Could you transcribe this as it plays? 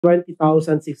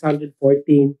20,614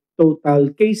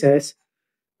 total cases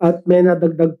at may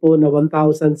nadagdag po na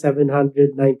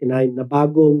 1,799 na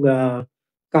bagong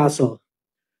kaso.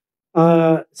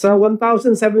 Sa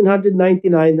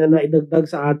 1,799 na naidagdag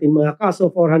sa ating mga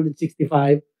kaso,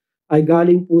 465 ay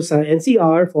galing po sa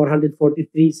NCR,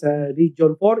 443 sa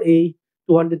Region 4A,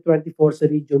 224 sa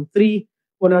Region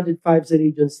 3, 105 sa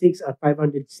Region 6 at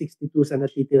 562 sa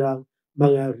natitirang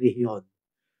mga rehiyon.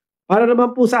 Para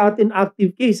naman po sa atin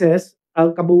active cases,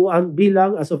 ang kabuuang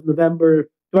bilang as of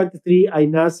November 23 ay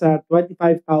nasa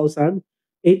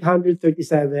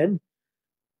 25,837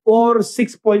 or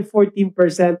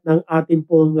 6.14% ng ating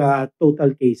pong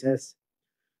total cases.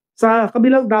 Sa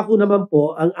kabilang dako naman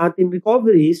po, ang ating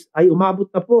recoveries ay umabot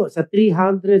na po sa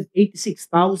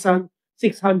 386,604,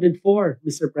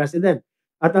 Mr. President.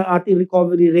 At ang ating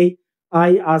recovery rate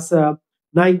ay as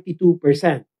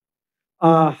 92%.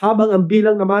 Habang ang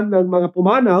bilang naman ng mga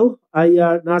pumanaw ay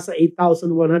nasa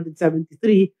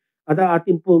 8,173 at ang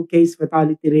ating pong case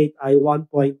fatality rate ay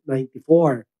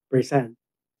 1.94%.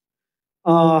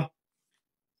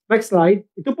 Next slide.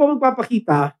 Ito po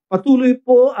magpapakita, patuloy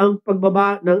po ang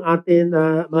pagbaba ng ating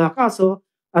mga kaso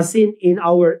as seen in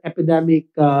our epidemic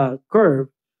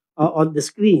curve on the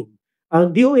screen.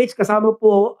 Ang DOH kasama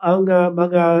po ang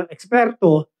mga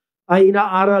eksperto ay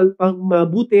inaaral pang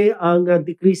mabuti ang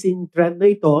decreasing trend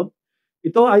na ito.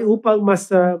 Ito ay upang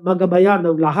mas magabayan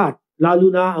ng lahat,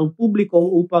 lalo na ang publiko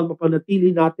upang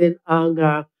mapanatili natin ang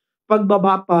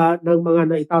pagbaba pa ng mga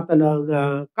naitatalang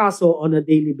kaso on a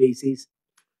daily basis.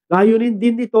 Layunin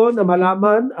din nito na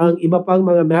malaman ang iba pang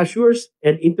mga measures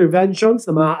and interventions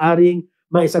na maaaring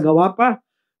maisagawa pa,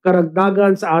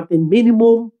 karagdagan sa ating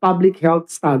minimum public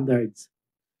health standards.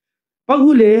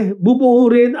 Panghuli, bubuo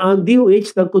rin ang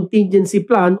DOH ng contingency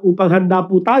plan upang handa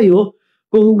po tayo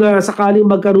kung sakaling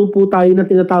magkaroon po tayo ng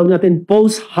tinatawag natin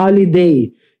post-holiday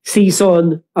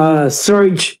season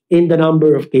surge in the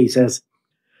number of cases.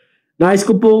 Nais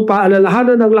ko pong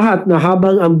paalalahanan ng lahat na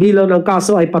habang ang bilang ng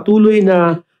kaso ay patuloy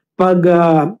na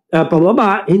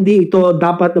pababa, hindi ito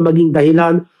dapat na maging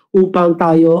dahilan upang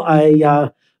tayo ay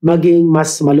maging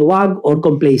mas maluwag or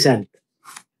complacent.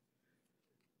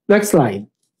 Next slide.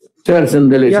 Sir,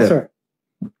 sandali, Yes, sir.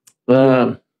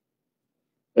 sir.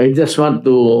 I just want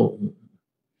to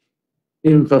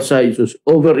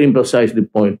overemphasize the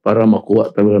point para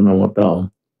makuha talaga ng mga tao.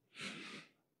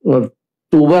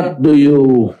 To what do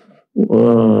you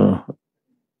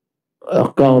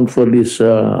account for this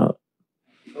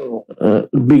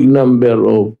big number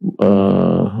of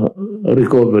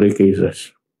recovery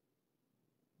cases?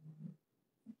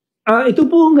 Ito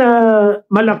pong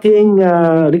malaking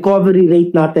recovery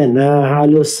rate natin na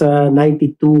halos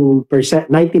 92%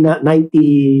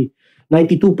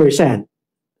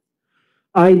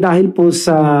 ay dahil po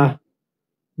sa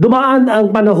dumaan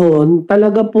ang panahon,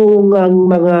 talaga pong ang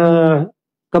mga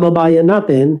kababayan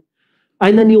natin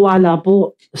ay naniwala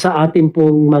po sa ating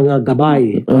pong mga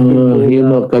gabay.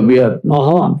 Yung mga kabiat.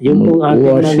 Yung pong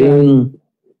ating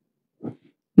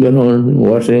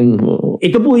washing.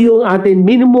 Ito po yung ating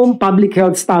minimum public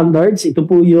health standards. Ito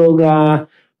po yung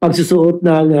pagsusuot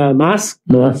ng mask,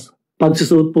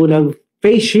 pagsusuot po ng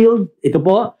face shield. Ito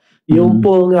po yung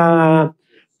pong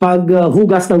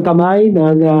paghugas ng kamay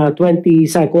ng 20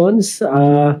 seconds.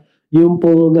 Yung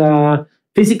pong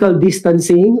physical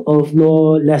distancing of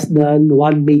no less than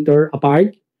 1 meter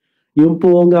apart. Yung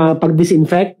pong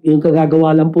pag-disinfect, yung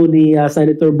kagagawa lang po ni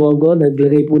Senator Bongo,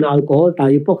 naglagay po ng alcohol.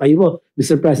 Tayo po, kayo po,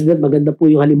 Mr. President, maganda po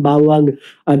yung halimbawang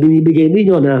binibigay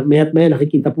ninyo na maya't maya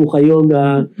nakikita po kayong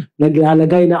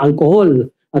naglalagay na alcohol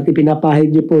at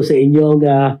ipinapahid nyo po sa inyong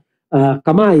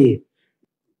kamay.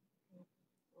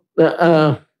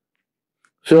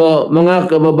 So, mga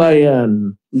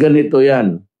kababayan, ganito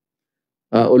yan.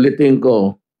 Ulitin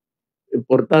ko,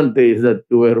 importante is that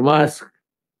you wear mask,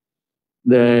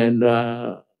 then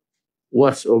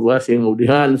washing of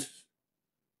the hands,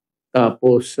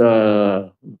 tapos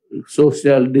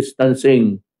social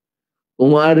distancing.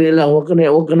 Kung maaari lang,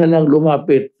 huwag ka na lang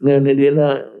lumapit. Ngayon,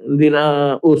 hindi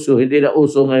na uso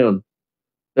ngayon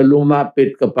na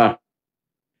lumapit ka pa.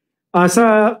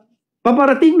 Sa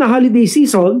paparating na holiday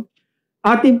season,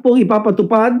 atin pong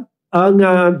ipapatupad ang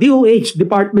DOH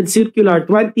Department Circular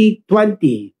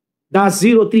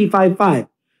 2020-0355.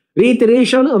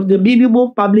 Reiteration of the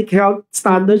minimum public health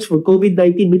standards for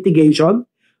COVID-19 mitigation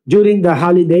during the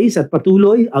holidays at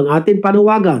patuloy ang ating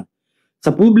panawagan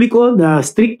sa publiko na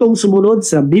striktong sumunod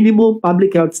sa minimum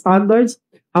public health standards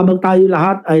habang tayo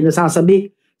lahat ay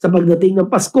nasasabik sa pagdating ng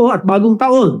Pasko at Bagong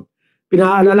Taon.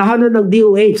 Pinaalalahanan ng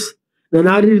DOH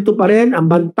na narito pa rin ang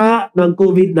banta ng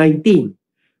COVID-19.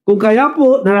 Kung kaya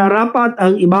po nararapat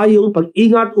ang ibayong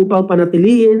pag-ingat upang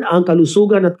panatiliin ang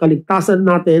kalusugan at kaligtasan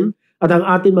natin at ang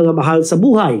ating mga mahal sa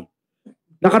buhay.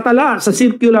 Nakatala sa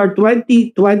Circular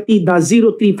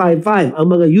 2020-0355 ang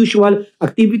mga usual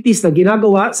activities na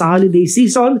ginagawa sa holiday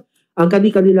season, ang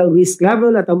kanilang risk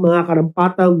level at ang mga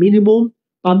karampatang minimum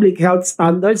public health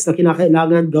standards na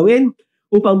kinakailangan gawin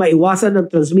upang maiwasan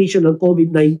ang transmission ng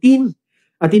COVID-19.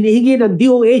 At hinihingi ng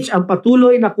DOH ang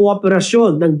patuloy na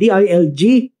kooperasyon ng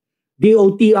DILG,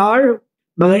 DOTR,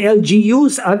 mga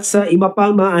LGUs at sa iba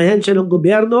pang mga ahensya ng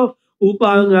gobyerno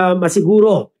upang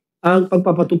masiguro ang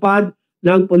pagpapatupad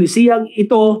ng polisiyang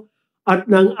ito at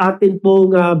ng atin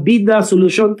pong BIDA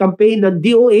Solution Campaign ng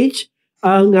DOH,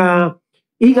 ang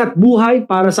Ingat Buhay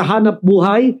para sa Hanap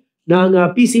Buhay ng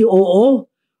PCOO,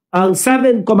 ang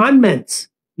 7 Commandments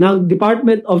ng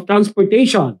Department of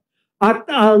Transportation, at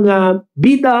ang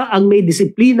BIDA ang may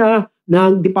disiplina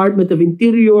ng Department of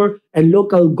Interior and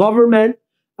Local Government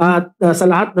at sa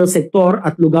lahat ng sektor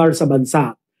at lugar sa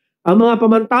bansa. Ang mga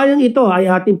pamantayang ito ay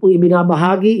ating pong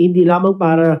ibinabahagi hindi lamang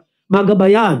para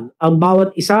magabayan ang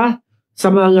bawat isa sa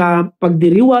mga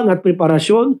pagdiriwang at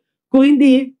preparasyon, kung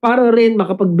hindi para rin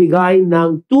makapagbigay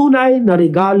ng tunay na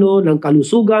regalo ng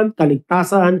kalusugan,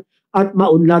 kaligtasan at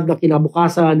maunlad na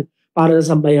kinabukasan para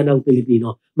sa sambayan ng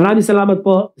Pilipino. Maraming salamat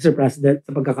po, Mr. President,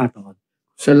 sa pagkakataon.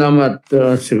 Salamat,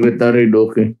 Secretary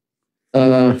Doke.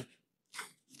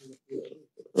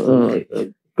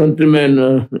 Countrymen,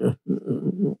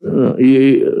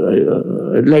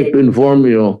 I'd like to inform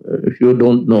you, if you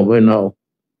don't know by now,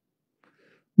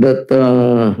 that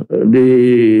the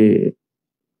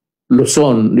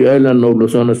Luzon, the island of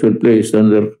Luzon has been placed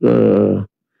under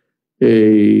a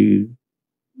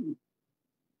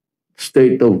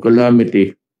state of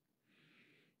calamity.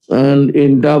 And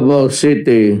in Davao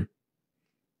City,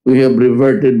 we have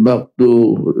reverted back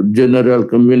to general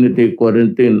community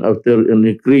quarantine after an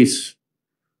increase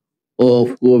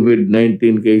of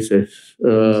COVID-19 cases.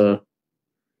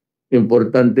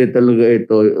 Importante talaga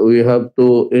ito. We have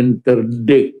to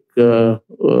interdict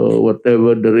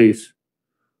whatever there is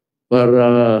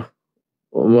para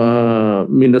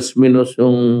minus-minus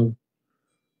yung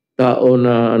tao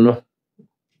na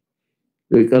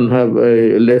we can have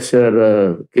a lesser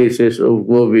cases of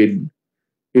COVID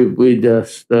if we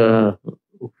just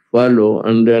follow,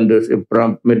 and then there's a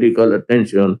prompt medical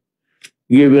attention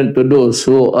given to those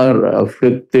who are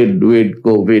afflicted with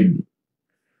COVID.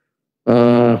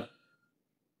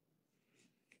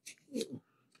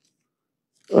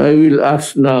 I will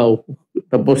ask now,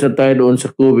 tapos na tayo doon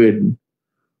sa COVID.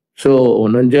 So,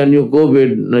 nandyan yung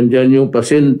COVID, nandyan yung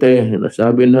pasyente,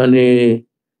 nasabi na ni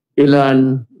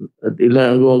Ilan, at Ilan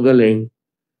ang gumagaling.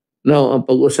 Now, ang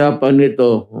pag-usapan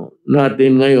nito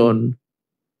natin ngayon,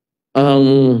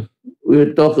 we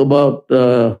talk about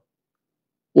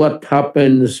what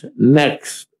happens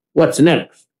next. What's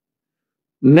next?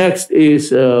 Next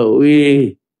is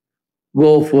we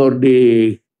go for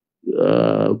the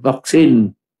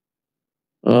vaccine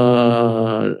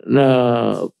na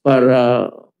para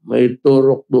may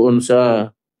turok doon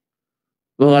sa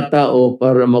mga tao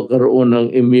para magkaroon ng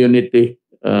immunity.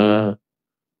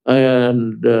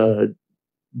 And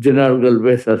General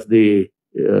Galvez has the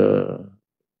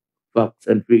facts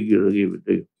and figures to give it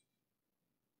to you.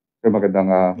 Magandang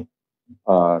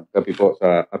gabi po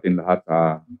sa ating lahat,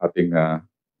 sa ating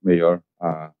Mayor,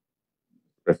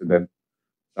 President,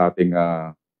 sa ating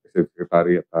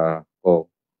Secretary at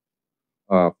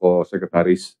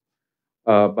co-secretaries.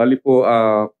 Bali po,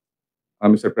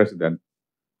 Mr. President,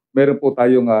 meron po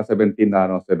tayong 17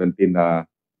 na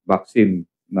vaccine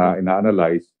na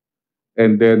ina-analyze.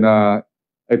 And then,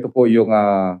 ito po yung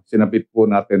sinabit po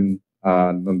natin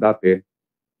noon dati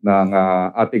ng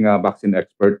ating vaccine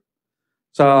expert.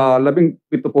 Sa 17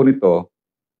 po nito,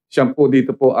 siya po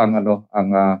dito po ang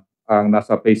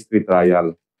nasa phase 3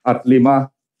 trial. At 5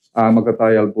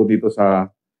 magta-trial po dito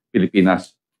sa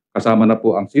Pilipinas. Kasama na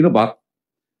po ang Sinovac,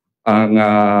 ang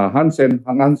Hansen.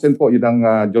 Ang Hansen po yun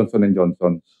ang Johnson &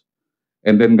 Johnson.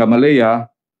 And then Gamaleya,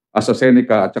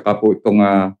 AstraZeneca, at saka po itong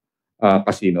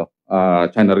Casino.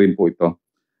 China rin po ito.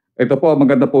 Ito po,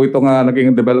 maganda po itong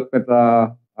naging development,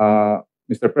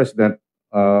 Mr. President,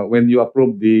 when you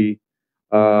approve the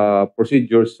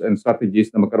procedures and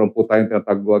strategies na magkaroon po tayong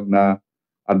tinatagwag na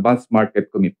advanced market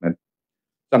commitment.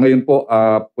 Sa ngayon po,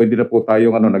 pwede na po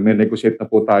tayong nagne-negotiate na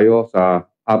po tayo sa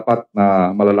 4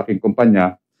 na malalaking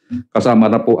kumpanya. Kasama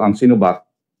na po ang Sinovac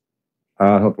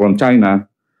from China,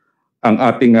 ang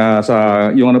ating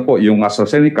yung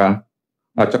AstraZeneca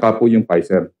at saka po yung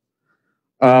Pfizer.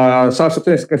 Sa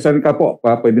AstraZeneca po,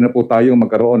 pwede na po tayong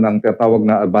magkaroon ng tinatawag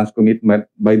na advanced commitment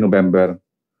by November.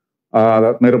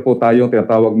 Meron po tayong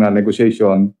tinatawag na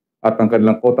negotiation at ang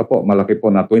kanilang quota po malaki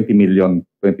po na 20 million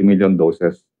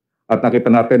doses. At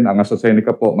nakita natin ang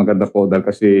AstraZeneca po maganda po dahil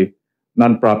kasi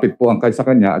non-profit po ang sa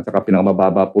kanya at saka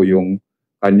pinakamababa po yung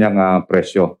kanyang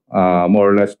presyo.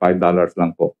 More or less $5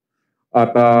 lang po.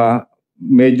 At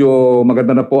medyo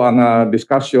maganda na po ang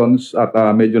discussions at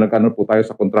medyo nagkano po tayo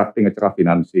sa contracting at saka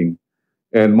financing.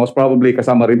 And most probably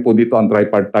kasama rin po dito ang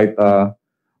tripartite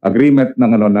agreement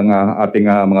ng ating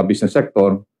mga business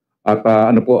sector. At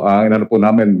inano po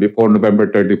namin before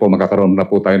November 30 po magkakaroon na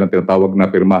po tayo ng tinatawag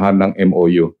na pirmahan ng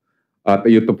MOU. At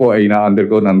ito po ay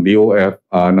ina-undergo ng DOF,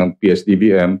 ng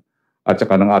PSDBM at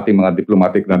saka ng ating mga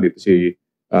diplomatic nandito si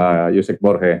Yusek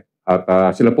Borge.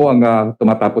 At sila po ang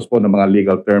tumatapos po ng mga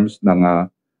legal terms ng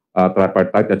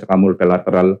tripartite at saka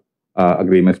multilateral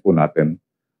agreements po natin.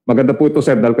 Maganda po ito,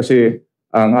 sir, dahil kasi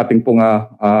ang ating pong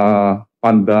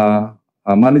fund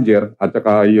manager at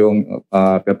saka yung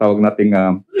tinatawag nating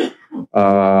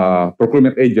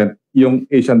procurement agent, yung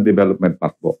Asian Development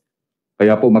Bank po.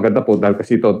 Kaya po maganda po dahil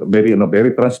kasi ito very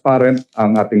transparent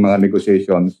ang ating mga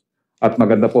negotiations at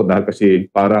maganda po dahil kasi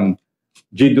parang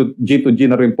G2G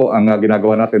na rin po ang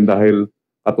ginagawa natin dahil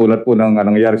katulad po ng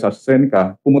nangyayari sa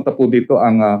AstraZeneca, pumunta po dito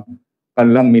ang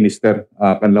kanilang minister,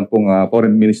 kanilang pong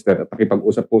foreign minister at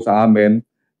nakipag-usap po sa amin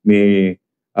ni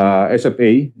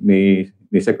SFA, ni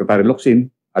Secretary Locsin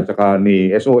at saka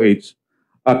ni SOH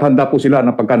at handa po sila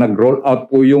na pagka nag-roll out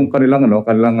po yung kanilang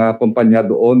kumpanya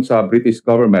doon sa British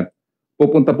government.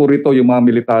 Pupunta po rito yung mga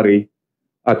military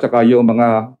at saka yung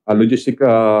mga logistic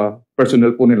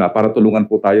personnel po nila para tulungan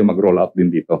po tayo mag-roll out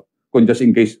din dito. Kung just in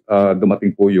case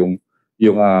dumating po yung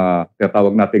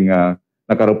tinatawag nating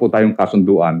nagkaroon po tayong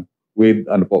kasunduan with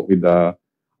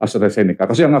AstraZeneca.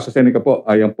 Kasi ang AstraZeneca po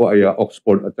ay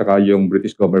Oxford at saka yung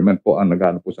British government po ang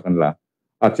nag-ano po sa kanila.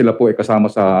 At sila po ay kasama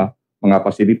sa mga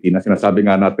facility na sinasabi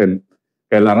nga natin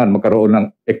kailangan magkaroon ng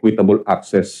equitable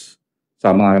access sa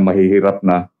mga mahihirap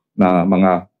na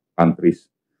mga countries.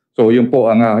 So yun po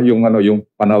ang yung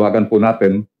panawagan po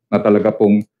natin na talaga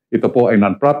pong ito po ay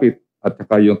non-profit at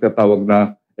saka yung tinatawag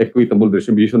na equitable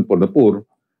distribution for the poor.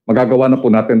 Magagawa na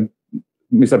po natin,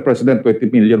 Mr. President,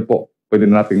 20 million po. Pwede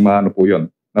na nating maano po yun.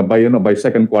 Na by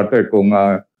second quarter kung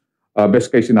best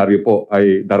case scenario po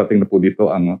ay darating na po dito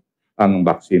ang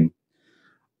vaccine.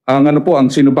 Ang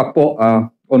Sinovac po,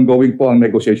 ongoing po ang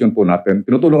negotiation po natin.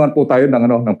 Tinutulungan po tayo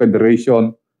ng Federation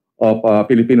of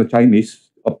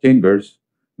Filipino-Chinese of Chambers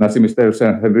na si Mr.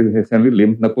 Henry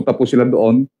Lim. Nagpunta po sila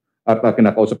doon at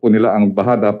kinakausap po nila ang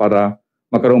bahada para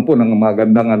magkaroon po ng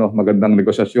magandang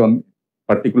negosasyon,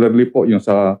 particularly po yung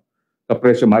sa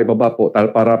presyo maibaba po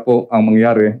para po ang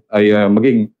mangyari ay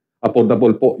maging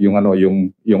affordable po yung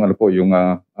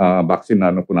vaccine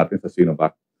po natin sa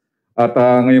Sinovac. At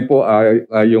ngayon po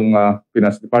yung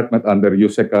Finance Department under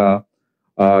Yusek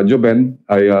Joben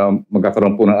ay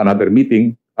magkakaroon po ng another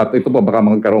meeting at ito po baka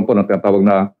magkaroon po ng tinatawag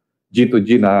na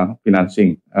G2G na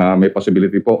financing. May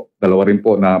possibility po, dalawa rin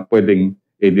po na pwedeng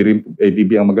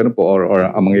ADB ang magano po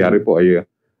or ang mangyayari po ay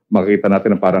makikita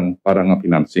natin na parang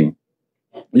financing.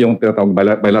 Yung tinatawag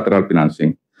bilateral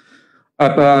financing.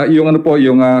 At yung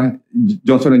yung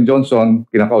Johnson & Johnson,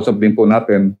 kinakausap din po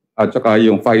natin at saka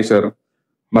yung Pfizer.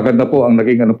 Maganda po ang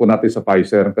naging po natin sa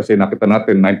Pfizer kasi nakita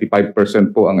natin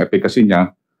 95% po ang efficacy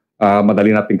niya.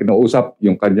 Madali natin kinausap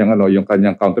yung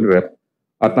kanyang country rep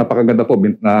at napakaganda po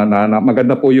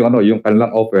maganda po yung kanilang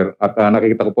offer at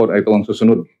nakikita ko po ito ang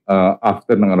susunod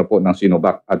after ng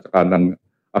Sinovac at saka ng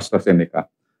AstraZeneca.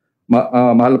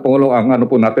 Mahal po ang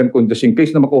po natin kung just in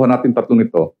case na makuha natin tatlo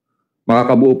nito,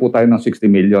 makakabuo po tayo ng 60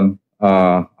 million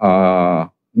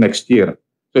next year.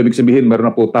 So ibig sabihin meron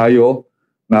na po tayo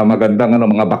na magandang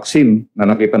mga vaccine na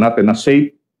nakita natin na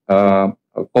safe,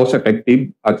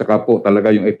 cost-effective at saka po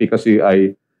talaga yung efficacy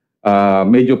ay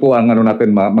medyo po ang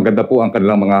natin maganda po ang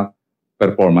kanilang mga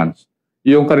performance.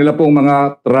 Yung kanila pong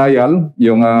mga trial,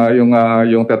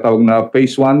 yung tatawag na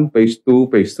phase 1, phase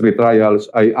 2, phase 3 trials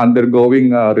ay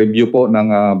undergoing review po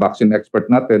ng vaccine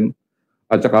expert natin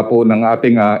at saka po ng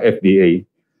ating FDA.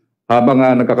 Habang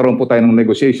nagkakaroon po tayo ng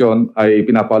negotiation ay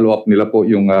pinapollow up nila po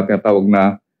yung tinatawag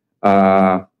na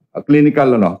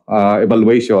clinical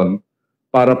evaluation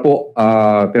para po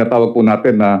tinatawag po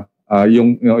natin na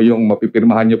yung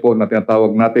mapipirmahan niyo po na tinatawag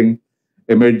nating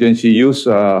emergency use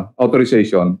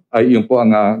authorization ay yun po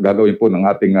ang gagawin po ng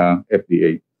ating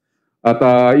FDA. At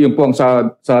yun po ang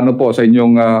sa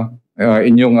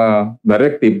inyong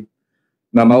directive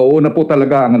na mauuna po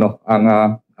talaga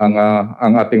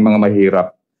ang ating mga mahirap.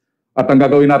 At ang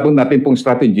gagawin natin pong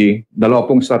strategy, dalawa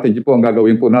pong strategy po ang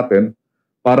gagawin po natin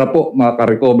para po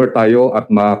maka-recover tayo at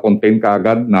ma-contain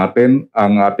kaagad natin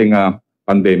ang ating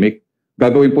pandemic.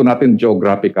 gagawin po natin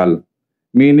geographical.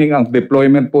 Meaning ang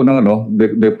deployment po ng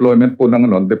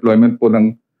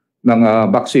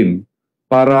vaccine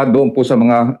para doon po sa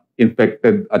mga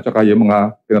infected at saka yung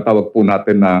mga tinatawag po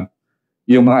natin na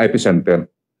yung mga epicenter.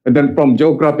 And then from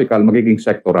geographical, magiging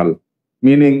sectoral.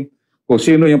 Meaning, kung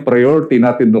sino yung priority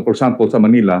natin doon, for example, sa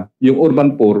Manila, yung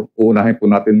urban poor, uunahin po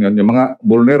natin yun. Yung mga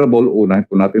vulnerable, uunahin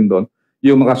po natin doon.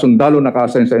 Yung mga sundalo na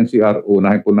ka-assign sa NCR,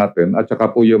 uunahin po natin. At saka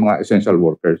po yung mga essential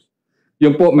workers.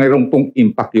 Yung po, mayroong pong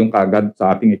impact yung kagad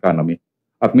sa ating economy.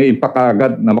 At may impact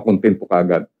kagad na makontain po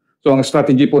kagad. So ang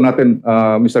strategy po natin,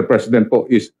 Mr. President po,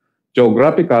 is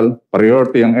geographical,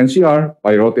 priority ang NCR,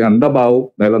 priority ang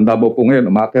Davao, dahil ang Davao po ngayon,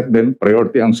 umakit din,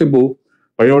 priority ang Cebu,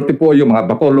 priority po yung mga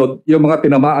Bacolod, yung mga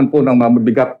tinamaan po ng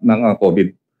mabibigat ng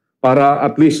COVID. Para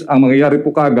at least ang mangyayari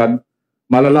po kagad,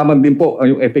 malalaman din po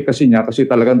yung efficacy niya kasi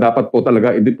talagang dapat po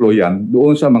talaga i-deploy yan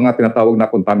doon sa mga tinatawag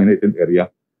na contaminated area.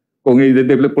 Kung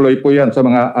i-deploy po yan sa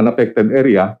mga unaffected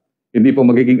area, hindi po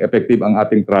magiging effective ang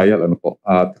ating trial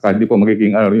at hindi po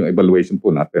magiging yung evaluation po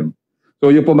natin. So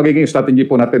yun po magiging strategy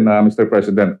po natin na Mr.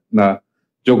 President na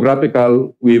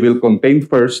geographical, we will contain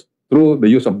first through the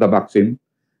use of the vaccine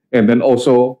and then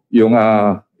also yung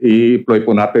i-deploy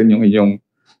po natin yung inyong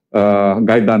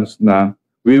guidance na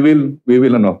we will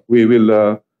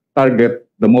target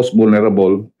the most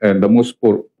vulnerable and the most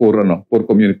poor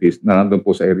communities na nandun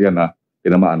po sa area na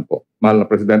tinamaan po. Mahal na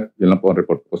President, yun lang po ang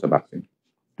report po sa vaccine.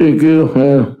 Thank you,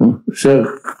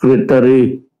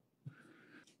 Secretary.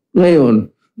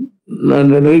 Ngayon,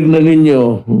 narinig na ninyo,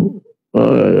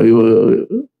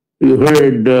 you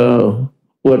heard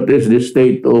what is the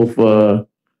state of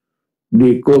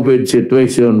the COVID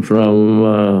situation from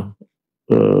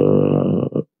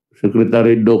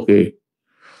Secretary Duque.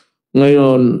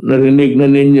 Ngayon, narinig na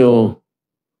ninyo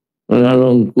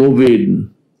anong COVID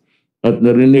at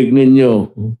narinig ninyo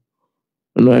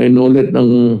na inulit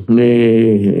ng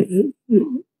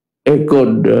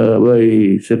echoed by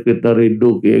Secretary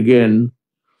Duque again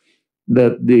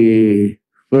that the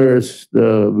first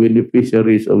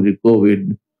beneficiaries of the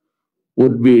COVID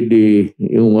would be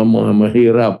yung mga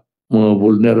mahirap, mga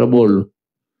vulnerable,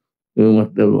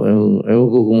 ewan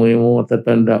ko kung may mga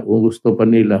matatanda kung gusto pa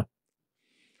nila.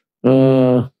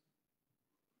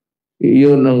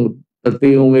 Yun ang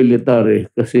pati yung military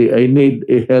kasi I need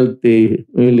a healthy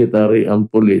military and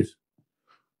police.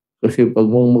 Kasi pag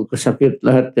magkasakit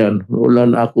lahat yan, wala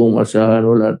na akong asahan,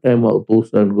 wala tayong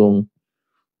mautusan kung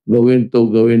gawin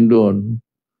to, gawin doon.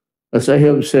 As I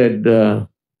have said,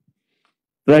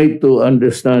 try to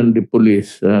understand the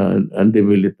police and the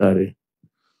military.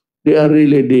 They are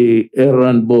really the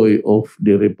errand boy of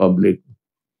the Republic.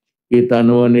 Kita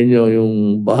naman ninyo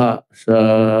yung baha sa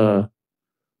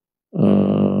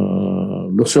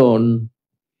Luzon,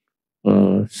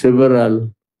 several.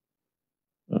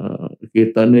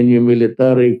 Kita ninyo yung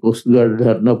military, Coast Guard,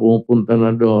 lahat na pumupunta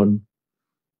na doon.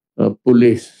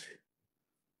 Police.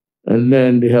 And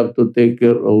then they have to take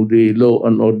care of the law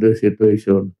and order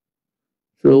situation.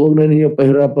 So huwag na ninyo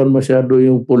pahirapan masyado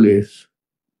yung police.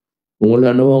 Kung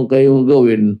wala naman kayong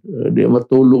gawin, di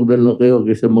matulog na lang kayo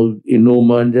kaysa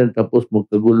mag-inuman dyan tapos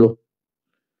magkagulo.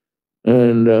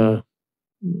 And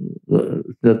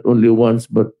not only once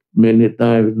but many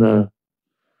times na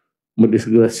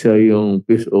madisgrasya yung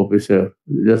peace officer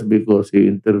just because he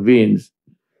intervenes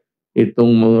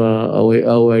itong mga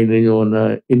away-away ninyo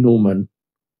na inuman.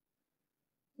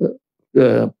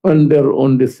 Ponder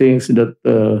on the things that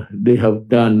they have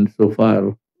done so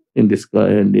far in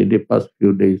the past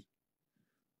few days.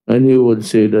 And you would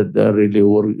say that they are really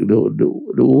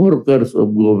the workers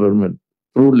of government.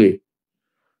 Truly.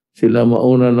 Sila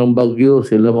mauna ng bagyo,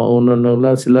 sila mauna ng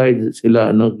landslide,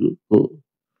 sila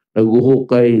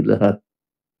naguhukay lahat.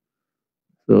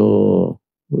 So,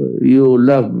 you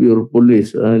love your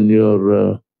police and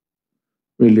your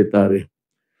military.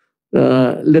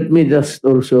 Let me just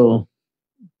also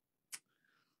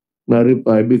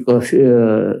clarify because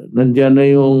nandiyan na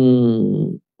yung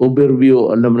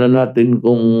overview, alam na natin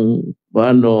kung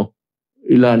paano,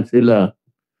 ilan sila.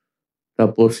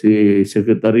 Tapos si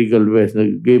Secretary Galvez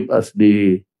gave us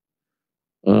the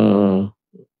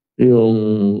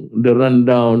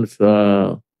rundown sa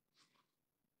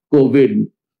COVID,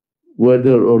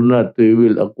 whether or not we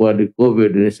will acquire the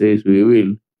COVID, and he says we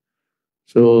will.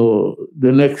 So the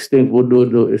next thing we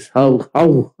do is how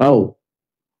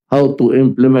to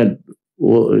implement.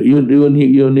 You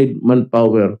need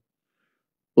manpower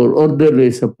or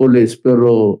orderly sa police,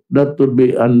 pero that would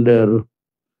be under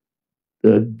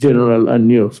the general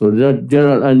anyo. So that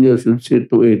general anyo should see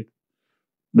to it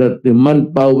that the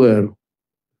manpower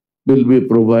will be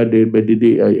provided by the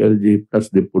DILG plus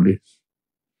the police.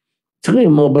 Saka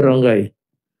yung mga barangay.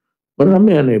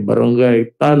 Marami yan eh,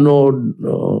 barangay tanod,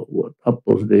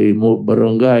 tapos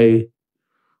barangay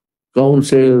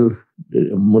council,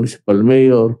 the municipal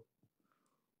mayor.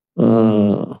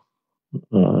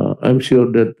 I'm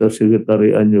sure that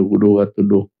Secretary Anyo would know what to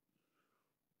do.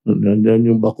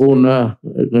 Nandiyan yung bakuna,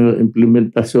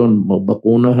 implementasyon,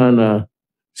 magbakunahan na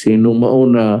sino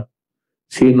mauna,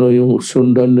 sino yung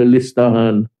sundan na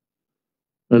listahan,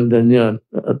 nandiyan yan.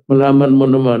 At malaman mo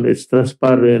naman, it's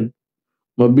transparent,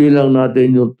 mabilang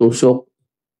natin yung tusok.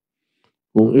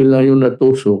 Kung ilan yung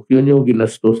natusok, yun yung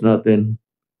ginastos natin.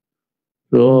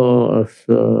 So, as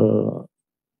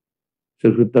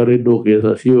Secretary Duque has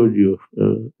assured you,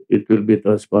 it will be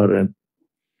transparent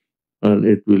and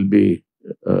it will be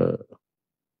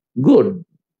good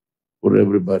for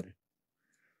everybody.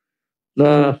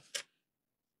 Na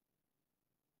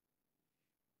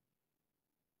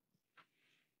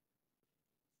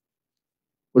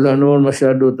wala naman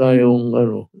masyado tayong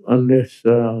unless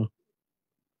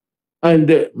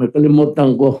hindi, may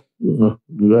kalimutan ko.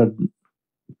 God.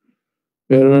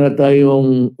 Meron na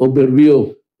tayong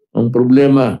overview. Ang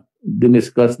problema,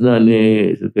 diniscuss na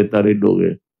ni Secretary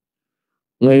Duque.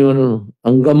 Ngayon,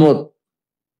 ang gamot,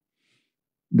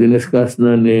 diniscuss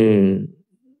na ni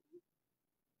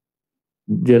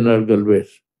General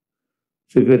Galvez.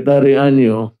 Secretary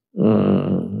Anyo,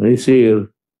 is here.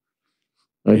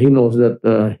 He knows that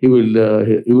he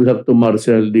will have to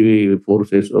marshal the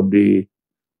forces of the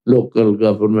local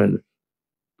government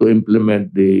to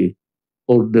implement the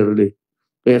orderly.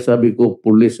 Kaya sabi ko,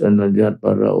 police nandiyan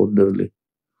para orderly.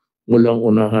 Walang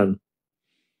unahan.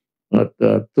 At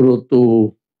true to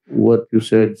what you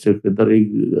said, Secretary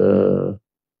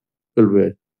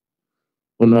Galvez,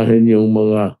 unahin yung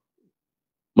mga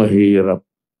mahirap.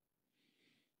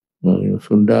 Yung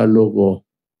sundalo ko,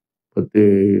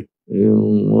 pati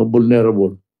yung mga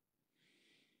vulnerable.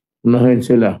 Unahin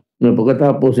sila.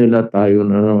 Pagkatapos sila, tayo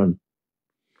na naman.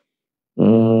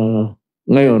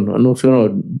 Ngayon, anong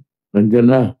sunod?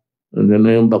 Nandiyan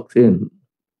na yung vaccine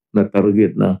na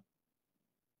target na.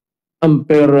 Ang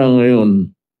pera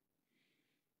ngayon,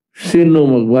 sino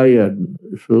magbayad?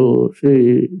 So,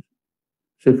 si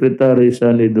Secretary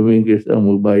Sani Dominguez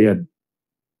ang magbayad.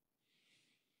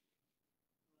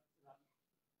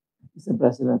 Mr.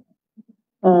 President,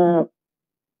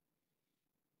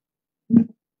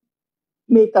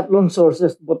 may tatlong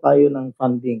sources po tayo ng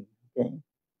funding. Okay?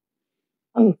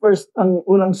 Ang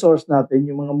unang source natin,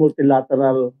 yung mga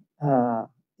multilateral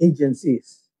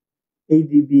agencies,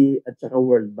 ADB at saka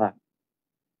World Bank.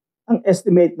 Ang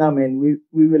estimate namin,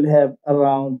 we will have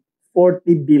around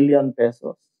 40 billion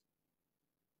pesos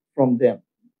from them.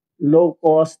 Low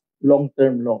cost,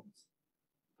 long-term loans.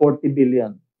 40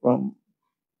 billion from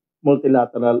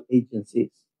multilateral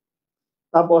agencies.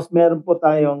 Tapos meron po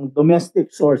tayong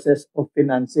domestic sources of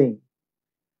financing.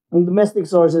 Ang domestic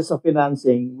sources of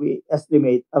financing, we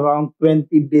estimate around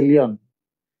 20 billion.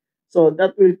 So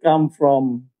that will come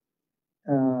from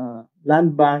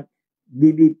Land Bank,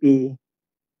 DBP,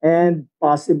 and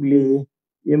possibly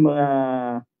yung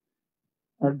mga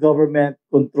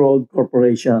government-controlled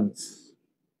corporations.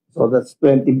 So that's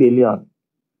 20 billion.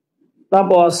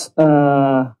 Tapos,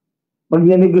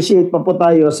 mag-negotiate pa po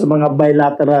tayo sa mga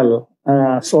bilateral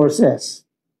sources.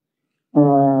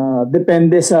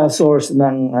 Depende sa source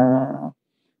ng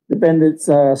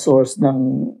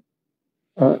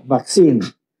vaccine,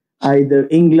 either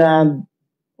England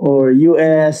or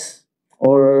US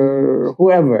or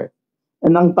whoever.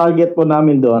 And ang target po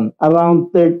namin doon around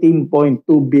 13.2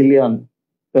 billion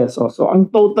pesos. So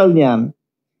ang total niyan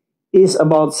is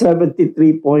about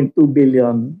 73.2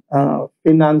 billion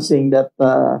financing that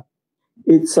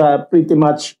it's pretty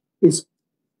much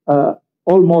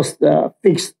almost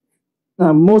fixed.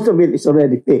 Most of it is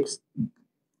already fixed.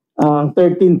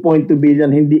 13.2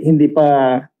 billion hindi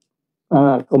pa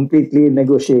completely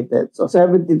negotiated. So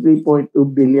 73.2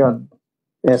 billion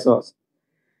pesos.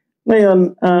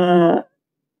 Ngayon,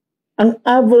 ang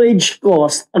average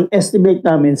cost, ang estimate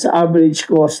namin sa average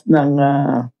cost ng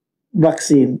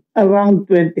vaccine, around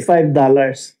 $25.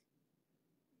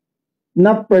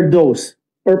 Not per dose,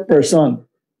 per person.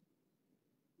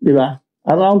 Di ba?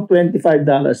 Around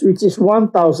 $25, which is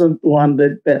 1,200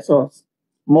 pesos,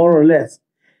 more or less.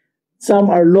 Some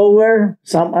are lower,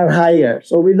 some are higher.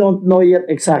 So we don't know yet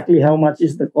exactly how much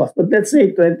is the cost. But let's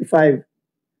say $25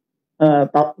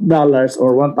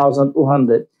 or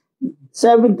 1,200.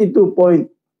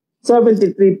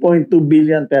 73.2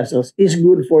 billion pesos is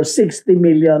good for 60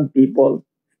 million people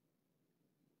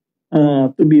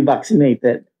to be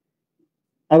vaccinated.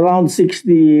 Around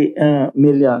 60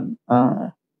 million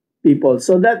people.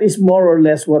 So that is more or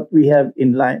less what we have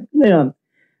in line. Ngayon,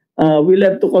 we'll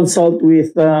have to consult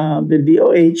with the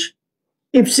DOH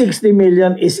if 60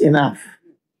 million is enough.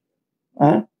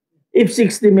 If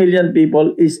 60 million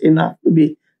people is enough to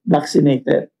be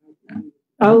vaccinated.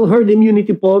 Ang herd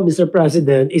immunity po, Mr.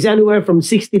 President, is anywhere from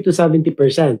 60 to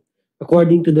 70%,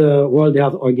 according to the World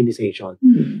Health Organization.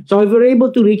 So if we're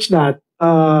able to reach that,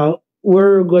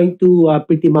 we're going to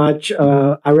pretty much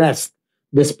arrest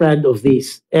the spread of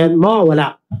this. And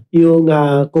mawawala yung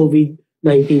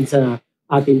COVID-19 sa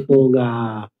ating pong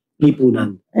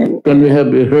lipunan. Can we have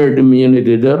a herd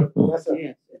immunity there?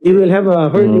 We will have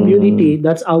a herd immunity.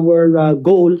 That's our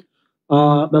goal.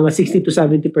 Mga 60 to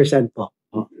 70% po.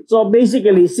 So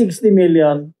basically, 60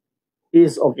 million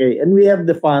is okay. And we have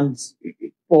the funds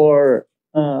for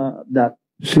that.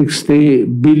 60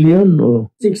 billion? Or?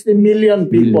 60 million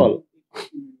people.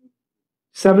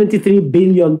 73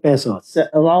 billion pesos.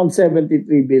 Around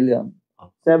 73 billion.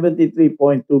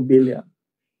 73.2 billion.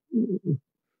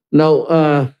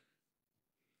 Now,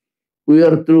 we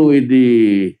are through with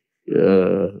the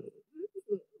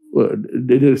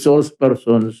resource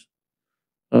persons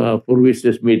for which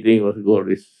this meeting was called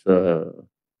is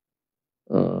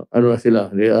ano sila?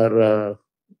 They are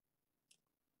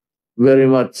very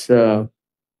much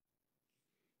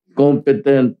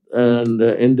competent and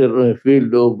in their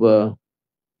field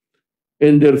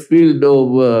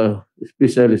of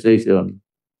specialization.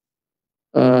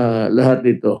 Lahat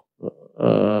ito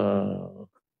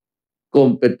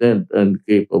competent and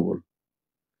capable.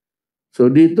 So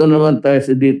dito naman tayo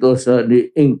sa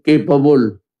the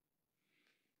incapable.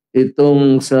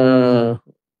 Itong sa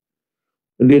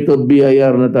dito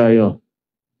BIR na tayo.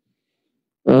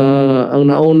 Ang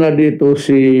nauna dito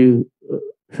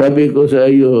sabi ko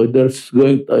sa iyo, there's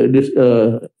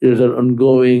an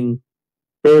ongoing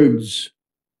purge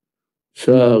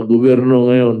sa gobyerno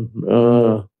ngayon.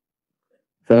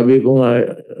 Sabi ko nga,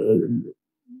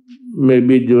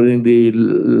 maybe during the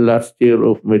last year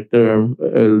of my term,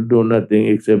 I'll do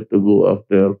nothing except to go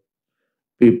after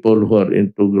people who are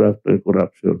into graft and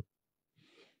corruption.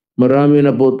 Marami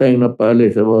na po tayong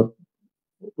napaalis, about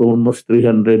almost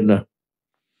 300 na.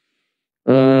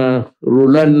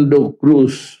 Rolando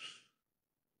Cruz,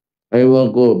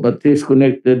 aywan ko, but he's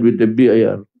connected with the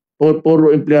BIR.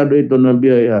 Puro empleyado ito ng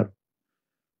BIR.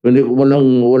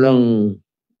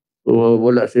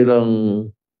 Wala silang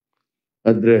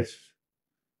address.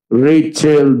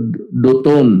 Rachel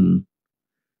Doton,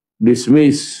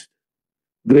 dismissed,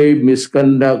 grave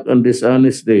misconduct and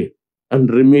dishonesty.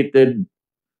 Unremitted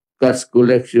cash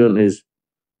collection is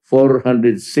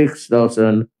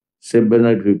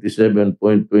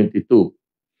 406,757.22.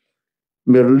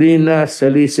 Merlina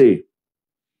Salisi,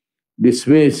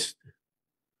 dismissed,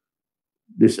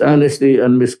 dishonesty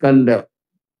and misconduct.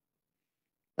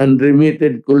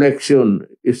 Unremitted collection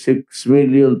is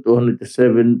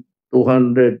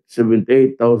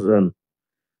 6,278,555.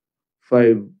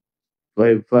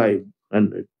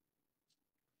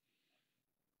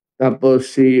 Tapos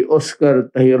si Oscar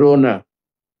Tahirona,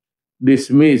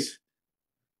 dismissed,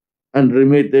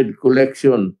 unremitted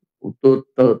collection of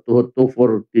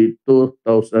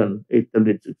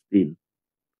 242,816.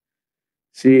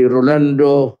 Si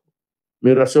Rolando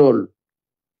Mirasol,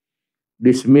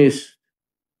 dismissed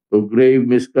for grave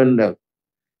misconduct,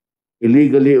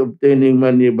 illegally obtaining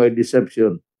money by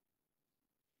deception.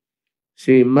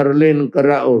 Si Marlene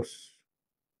Caraos,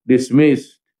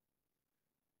 dismissed,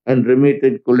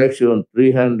 unremitted collection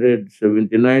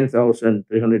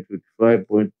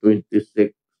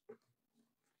 379,355.26.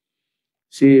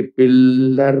 Si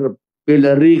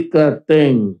Pilarica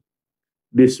Teng,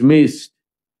 dismissed,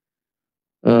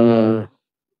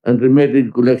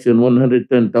 unremitted collection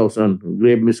 110,000,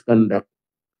 grave misconduct,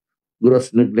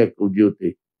 gross neglect of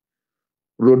duty.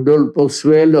 Rodolfo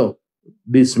Suelo,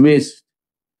 dismissed,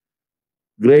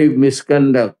 grave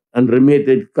misconduct,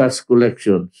 unremitted cash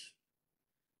collections.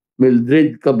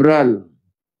 Mildred Cabral,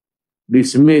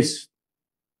 dismissed,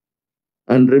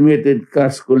 unremitted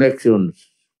cash collections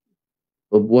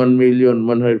of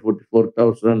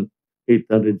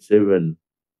 1,144,807.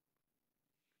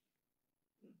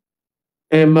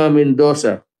 Emma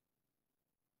Mendoza,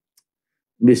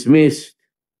 dismissed,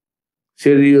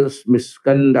 serious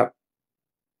misconduct,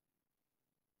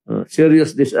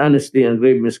 serious dishonesty and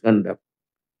grave misconduct.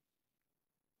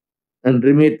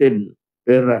 Unremitted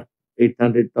pera,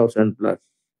 800,000 plus.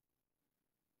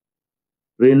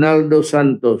 Rinaldo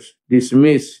Santos,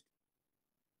 dismissed,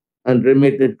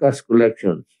 unremitted cash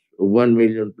collections of 1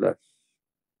 million plus.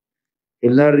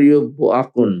 Hilario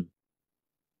Buacon,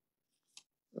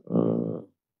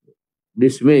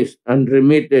 dismissed,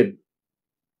 unremitted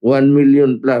 1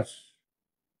 million plus,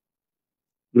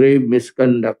 grave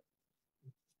misconduct.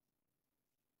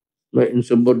 May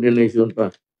insubordination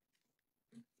pa.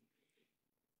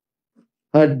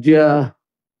 Hadja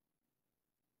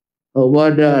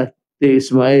Awada T.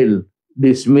 Ismail,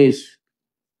 dismissed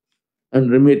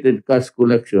unremitted cash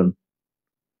collection.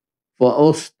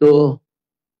 Fausto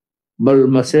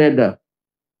Balmaceda,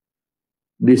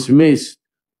 dismissed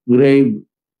grave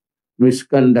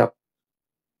misconduct,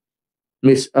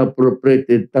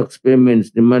 misappropriated tax payments,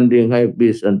 demanding high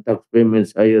fees and tax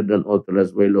payments higher than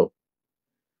authorized by law.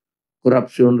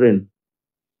 Corruption rin.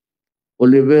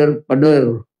 Oliver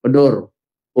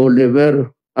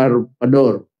R.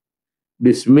 Pador,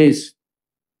 dismissed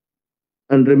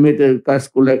unremitted cash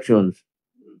collections.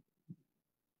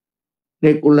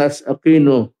 Nicolas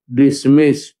Aquino,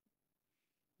 dismissed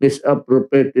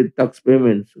misappropriated tax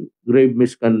payments, grave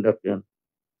misconduct yan.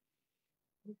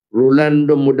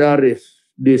 Rolando Mudares,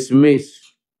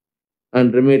 dismissed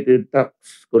unremitted tax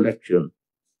collection.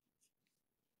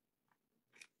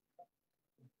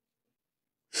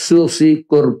 Susie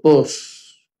Corpus,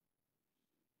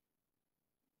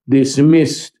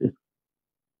 dismissed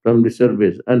from the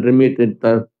service, unremitted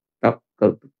cash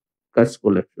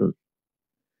collection.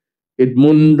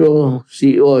 Edmundo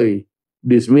Sioy,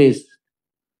 dismissed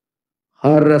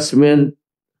harassment,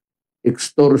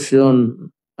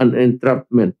 extortion, and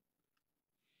entrapment.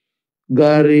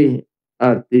 Gary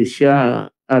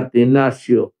Atanasio,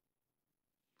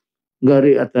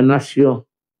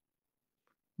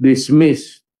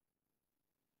 dismissed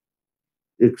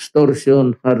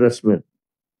extortion, harassment,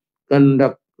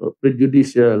 conduct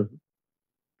prejudicial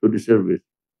to the service.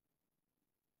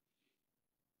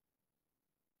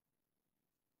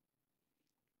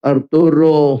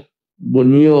 Arturo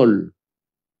Buñol,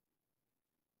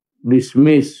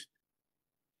 dismissed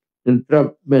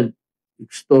entrapment,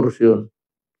 extortion.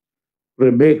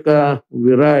 Rebecca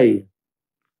Viray,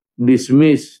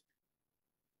 dismissed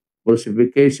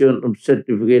falsification of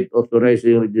certificate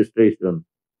authorizing registration.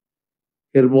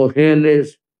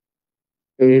 Hermogenes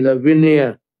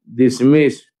Lavinia,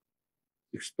 dismissed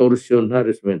extortion,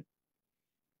 harassment.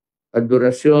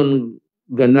 Adoracion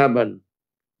Ganaban,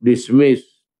 dismissed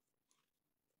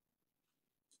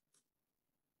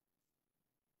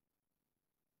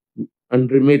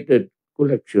unremitted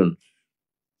collections.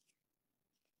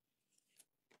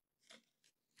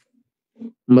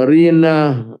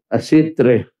 Marina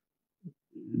Asitre,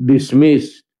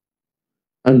 dismissed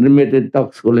unremitted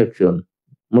tax collection.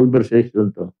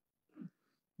 Malversation to.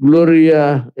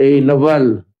 Gloria A.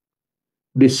 Naval,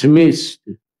 dismissed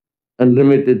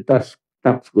unremitted tax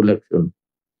collection.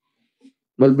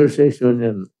 Malversation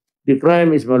yan. The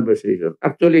crime is malversation.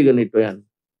 Actually, ganito yan.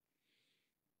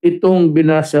 Itong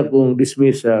binasa kong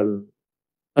dismissal,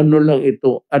 ano lang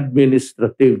ito,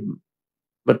 administrative.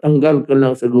 Matanggal ka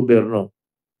lang sa gobyerno.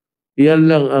 Yan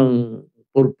lang ang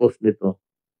purpose nito.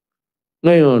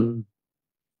 Ngayon,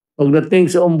 pagdating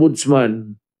sa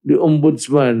ombudsman, the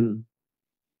ombudsman,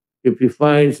 if he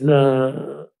finds na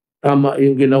tama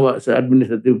yung ginawa sa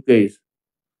administrative case,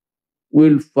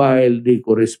 will file the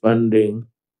corresponding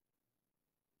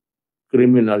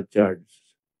criminal charge.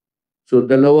 So,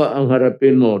 dalawa ang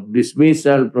harapin mo.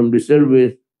 Dismissal from the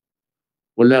service,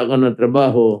 wala ka ng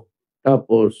trabaho,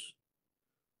 tapos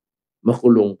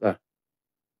makulong ka.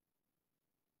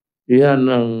 Yan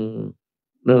ang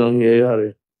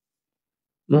nangyayari.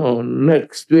 No,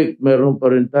 next week, meron pa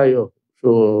rin tayo.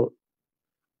 So,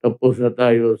 tapos na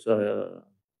tayo sa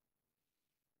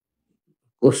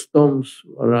customs,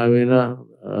 marami na.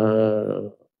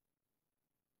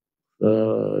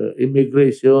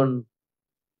 Immigration,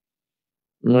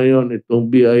 ngayon itong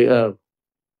BIR.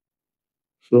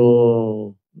 So,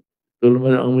 ito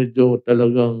naman ang medyo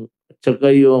talagang, at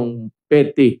saka yung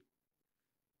petty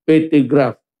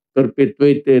graft,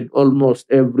 perpetuated almost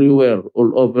everywhere,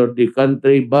 all over the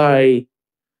country by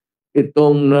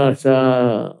itong nasa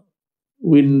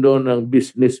window ng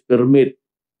business permit,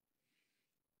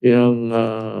 yung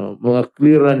mga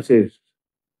clearances.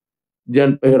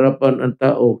 Diyan pahirapan ang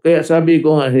tao. Kaya sabi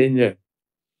ko nga sa inyo,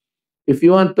 if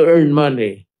you want to earn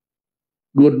money,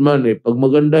 good money, pag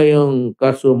maganda yung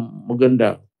kaso,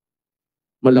 maganda,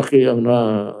 malaki ang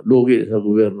nalugi sa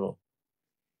gobyerno.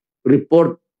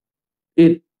 Report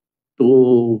it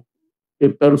to a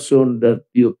person that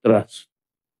you trust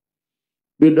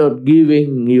without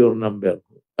giving your number,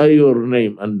 your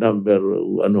name and number,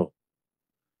 ano.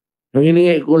 Ang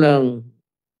hiningi ko lang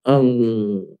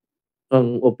ang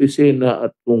opisina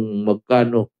at kung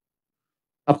magkano,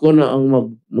 ako na ang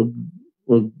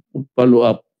mag-follow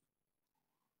up.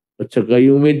 At saka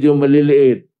yung medyo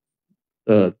maliliit,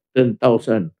 10,000.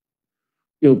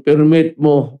 Yung permit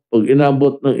mo, pag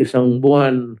inabot ng isang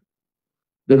buwan,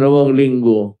 2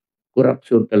 linggo,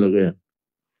 corruption talaga yan.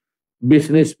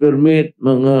 Business permit,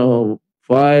 mga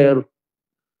fire,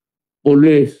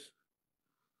 police,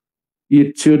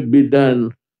 it should be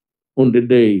done on the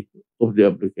day of the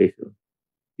application.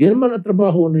 Yan man ang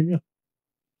trabaho ninyo.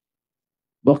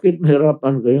 Bakit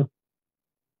nahirapan kayo?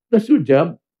 That's your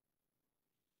job.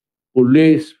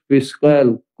 Police,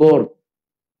 fiscal, court.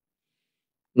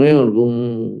 Ngayon, kung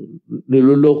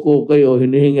niluloko kayo,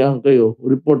 hinihingaan kayo,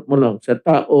 report mo lang sa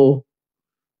tao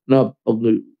na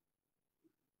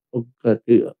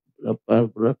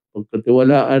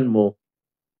pagkatiwalaan mo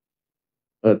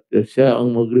at siya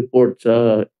ang mag-report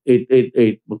sa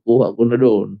 888, magkuha ko na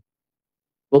doon.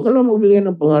 Huwag ka lang magbigay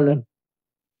ng pangalan.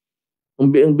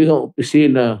 Ang bigang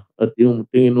opisina at yung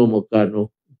tingin mo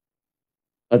magkano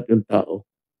at yung tao.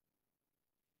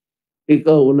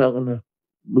 Ikaw, wala ka na.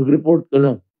 Mag-report ka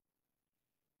lang.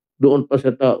 Doon pa sa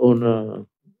tao na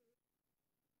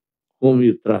whom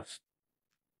you trust.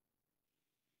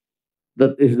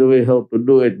 That is the way how to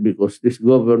do it because this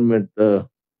government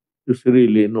is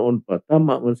really noon pa.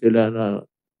 Tama man sila na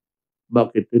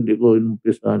bakit hindi ko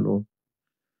inumpisa noon.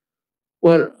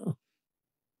 Well,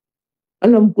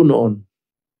 alam ko noon.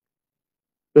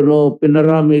 Pero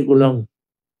pinarami ko lang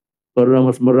para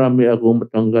mas marami akong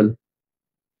matanggal.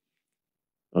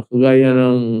 Kagaya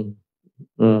ng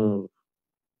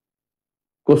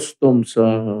custom sa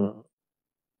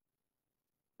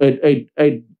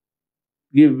I'd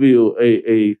give you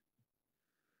a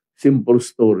simple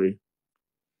story.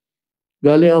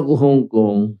 Galing ako Hong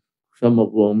Kong, sama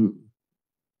ko ang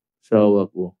sawa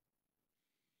ko.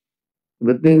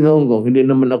 Pagdating sa Hong Kong, hindi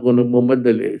naman ako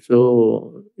nagmamadali. So,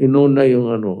 inuna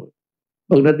yung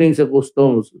Pagdating sa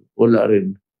customs, wala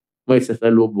rin. May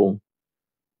sasalubong.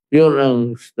 Yun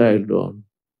ang style doon.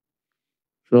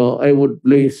 So, I would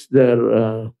place there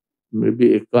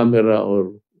maybe a camera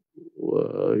or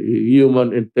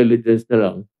human intelligence na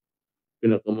lang.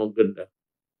 Pinakamaganda.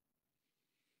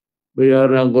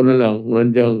 Bayaran ko na lang,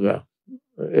 nandiyan ka.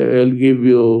 I'll give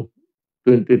you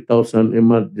 20,000 a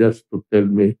month just to tell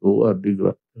me who are the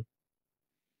grafters.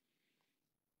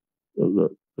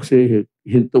 Kasi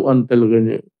hintuan talaga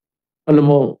niya. Alam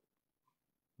mo,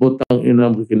 butang ina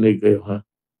makinig kayo ha.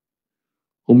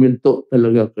 Huminto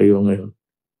talaga kayo ngayon.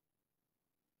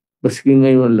 Baski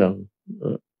ngayon lang.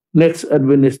 Next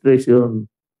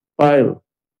administration, fire.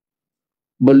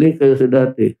 Balik kayo sa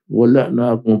dati. Wala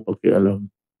na akong pakialam.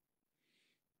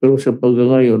 Pero sa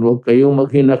ngayon, huwag kayong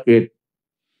maghinakit.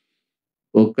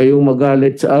 Huwag kayong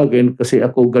magalit sa akin kasi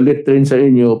ako galit rin sa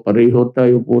inyo. Pareho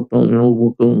tayo putang.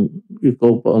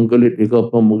 Ikaw pa ang galit, ikaw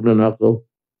pa magnanakaw.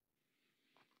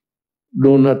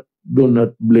 Do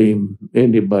not blame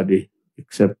anybody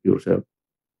except yourself.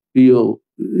 You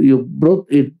brought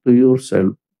it to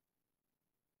yourself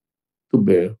to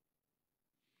bear.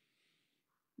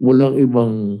 Walang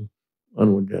ibang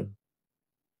dyan.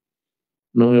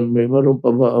 May maroon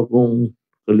pa ba akong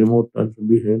kalimutan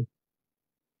sabihin?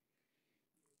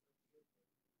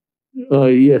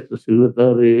 Yes,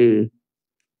 Secretary.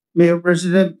 Mayor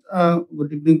President,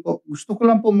 good evening po. Gusto ko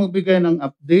lang po magbigay ng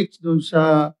updates doon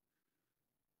sa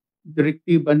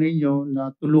direktiba ninyo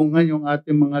na tulungan yung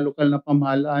ating mga lokal na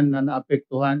pamahalaan na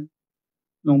naapektuhan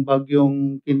ng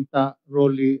bagyong Kinta,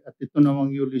 Rolly at ito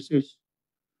namang Ulysses.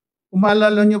 Kung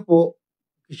maalala nyo po,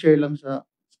 i-share lang sa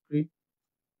screen.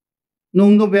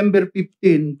 Noong November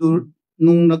 15,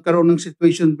 nung nagkaroon ng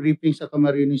situation briefing sa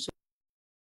Camarines,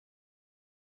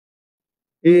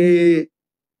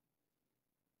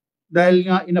 dahil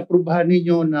nga inaprubahan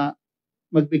ninyo na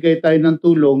magbigay tayo ng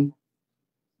tulong,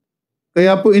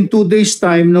 kaya po in 2 days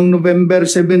time, noong November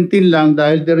 17 lang,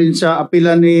 dahil din sa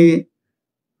apela ni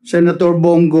Senator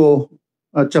Bongo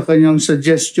at sa kanyang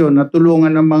suggestion na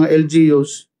tulungan ng mga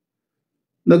LGUs,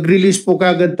 nag-release po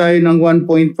kagad tayo ng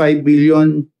 1.5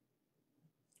 billion.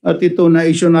 At ito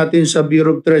na-issue natin sa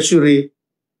Bureau of Treasury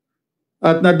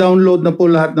at na-download na po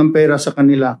lahat ng pera sa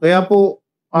kanila. Kaya po,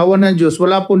 awa ng Diyos,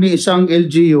 wala po ni isang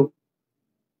LGU.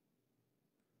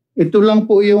 Ito lang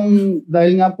po yung,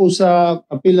 dahil nga po sa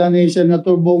apela ni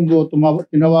Senator Bongo,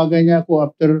 tinawagan niya ako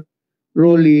after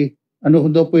Rolly, ano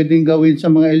daw pwedeng gawin sa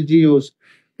mga LGUs.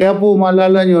 Kaya po,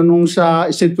 maalala nyo, nung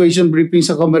sa situation briefing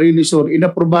sa Camarines Sur,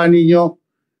 inaprubahan ninyo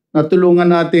na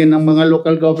tulungan natin ang mga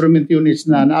local government units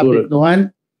na naapektuhan.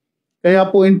 Kaya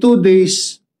po in 2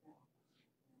 days,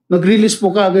 nag-release po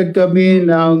kaagad kami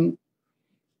ng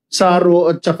SARO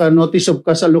at saka Notice of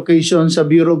Cash Allocation sa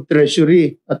Bureau of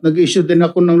Treasury. At nag-issue din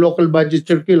ako ng local budget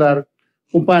circular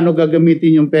kung paano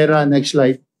gagamitin yung pera. Next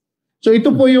slide. So ito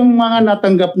po yung mga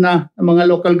natanggap na ng mga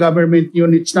local government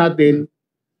units natin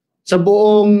sa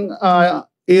buong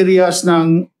areas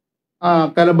ng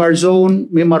Calabar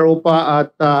Zone, Mimaropa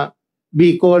at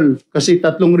Bicol, kasi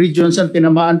 3 regions ang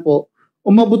tinamaan po.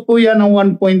 Umabot po yan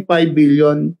ng 1.5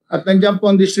 billion. At nandiyan po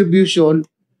ang distribution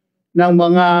ng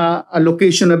mga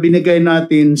allocation na binigay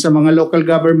natin sa mga local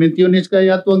government units.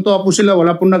 Kaya tuwang-tuwa po sila,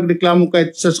 wala pong nagreklamo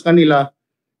kahit sa kanila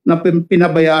na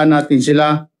pinabayaan natin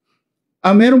sila.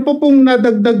 Meron po pong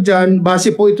nadagdag dyan,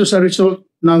 base po ito sa result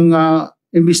ng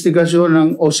investigasyon ng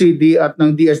OCD at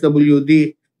ng DSWD.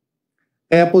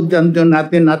 Kaya po dyan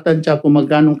natin natansya kung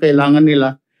magkano kailangan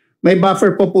nila. May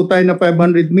buffer po tayo na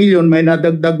 500 million, may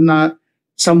nadagdag na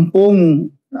 10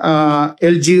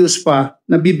 LGUs pa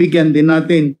na bibigyan din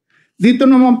natin. Dito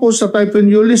naman po sa Typhoon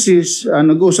Ulysses,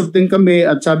 nag-usap din kami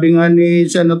at sabi nga ni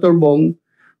Senator Bong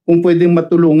kung pwedeng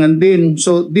matulungan din.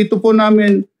 So dito po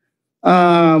namin,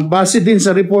 base din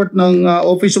sa report ng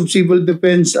Office of Civil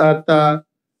Defense at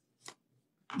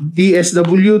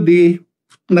DSWD,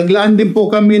 naglaan din po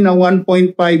kami ng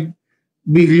 1.5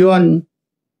 billion.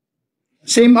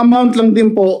 Same amount lang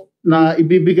din po na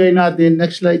ibibigay natin.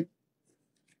 Next slide.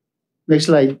 Next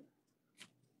slide.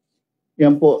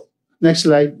 Yan po. Next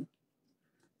slide.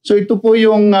 So ito po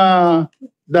yung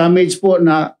damage po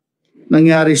na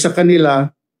nangyari sa kanila.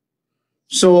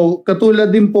 So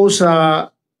katulad din po sa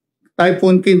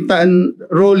Typhoon Quinta and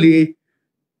Rolly,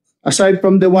 aside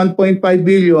from the 1.5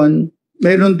 billion,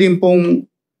 meron din pong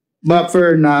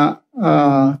buffer na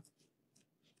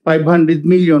 500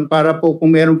 million para po kung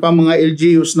meron pa mga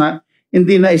LGUs na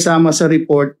hindi na isama sa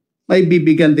report, may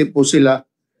bibigyan din po sila.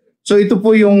 So ito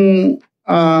po yung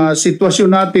sitwasyon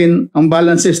natin, ang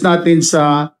balances natin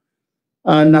sa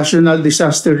National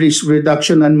Disaster Risk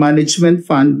Reduction and Management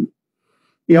Fund.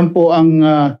 Yan po ang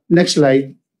next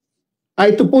slide.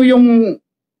 Ito po yung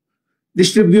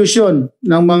distribution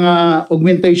ng mga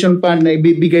augmentation fund na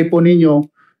ibibigay po ninyo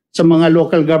sa mga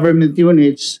local government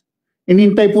units.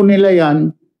 Inintay po nila yan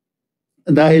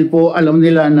dahil po alam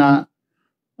nila na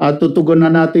tutugon na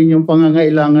natin yung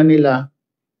pangangailangan nila.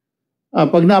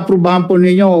 Pag naaprubahan po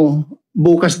ninyo,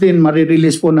 bukas din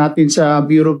marirelease po natin sa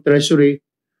Bureau of Treasury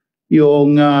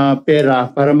yung pera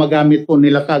para magamit po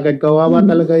nila kagad. Kawawa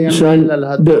talaga yan nila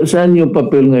lahat. Saan yung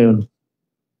papel ngayon?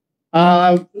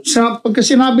 Pagka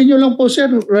sinabi nyo lang po,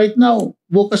 sir, right now,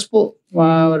 bukas po,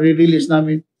 marirelease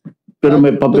namin. Pero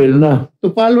may papel na.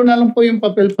 Tupalo na lang po yung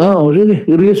papel po. Sige.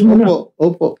 I-release mo na.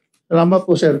 Opo. Salamat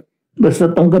po, sir.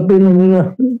 Basta tanggapin lang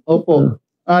nila. Opo.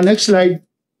 Next slide.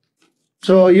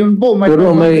 So, yun po.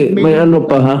 Pero may ano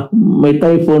pa ha? May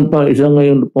typhoon pa. Isa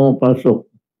ngayon pumapasok.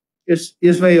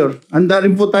 Yes, Mayor. Handa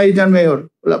rin po tayo dyan,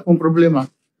 Mayor. Wala pong problema.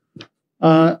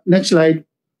 Next slide.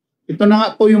 Ito na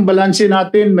nga po yung balanse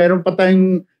natin. Meron pa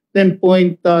tayong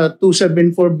 10.274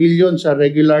 billion sa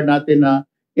regular natin na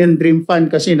in-dream fund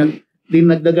kasi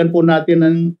dinagdagan po natin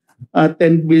ng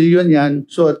 10 billion yan.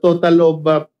 So a total of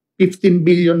 15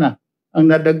 billion na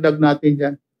ang nadagdag natin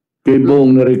dyan. Kay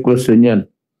Bong na-request yan.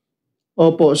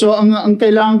 Opo. So ang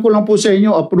kailangan ko lang po sa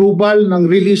inyo, approval ng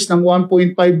release ng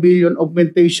 1.5 billion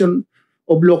augmentation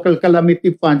of local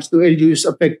calamity funds to LGUs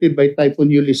affected by Typhoon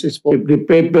Ulysses po. If the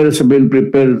papers have been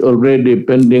prepared already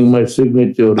pending my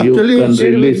signature, actually, you can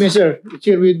release. It's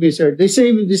here with me, sir. The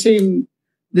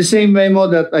same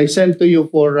memo that I sent to you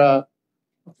for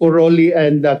Rolly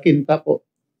and Quinta po.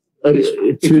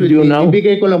 It's with you now?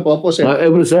 Ibigay ko lang po, sir. I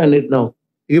will sign it now.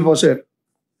 Sige po, sir.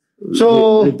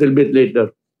 So, a little bit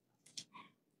later.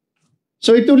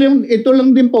 So ito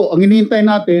lang din po ang hinihintay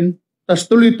natin, tas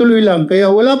tuloy-tuloy lang. Kaya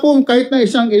wala po kahit na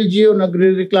isang LGU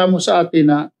nagrereklamo sa atin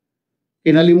na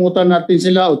kinalimutan natin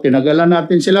sila o tinagalan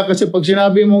natin sila kasi pag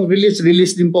sinabi mong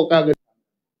release din po kagad.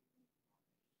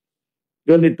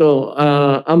 Ganito,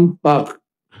 AMPAC,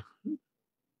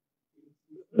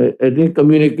 I think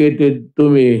communicated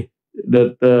to me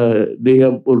that they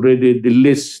have already the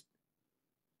list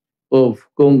of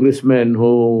congressmen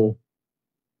who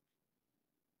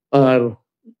are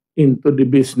into the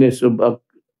business of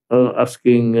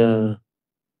asking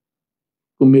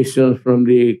commissions from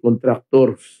the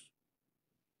contractors.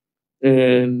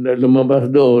 And lumabas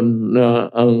doon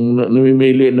na ang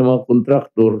namimili ng mga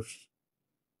contractors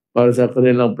para sa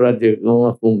kanilang project ng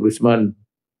mga congressman.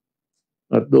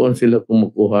 At doon sila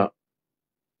kumukuha.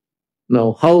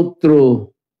 Now, how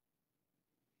true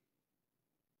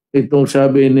itong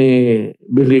sabi ni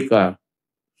Bilica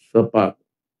sa PAC?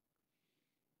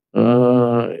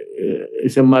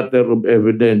 It's a matter of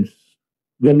evidence.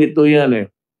 Ganito yan eh.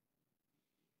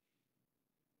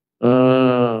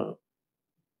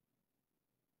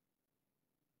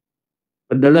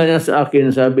 Padala niya sa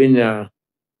akin, sabi niya,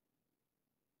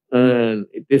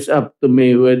 it is up to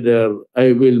me whether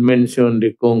I will mention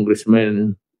the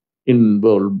congressman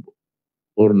involved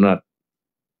or not.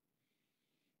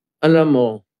 Alam mo,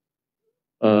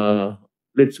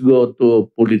 let's go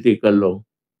to political law.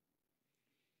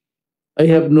 I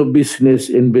have no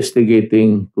business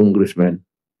investigating congressmen.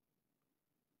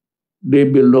 They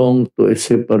belong to a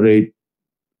separate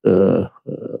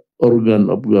organ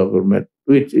of government,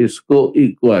 which is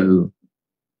co-equal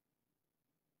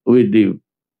with the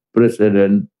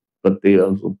President pati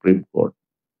ang Supreme Court.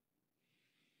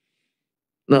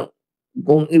 Now,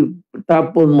 kung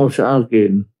itapon mo sa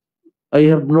akin, I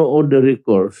have no other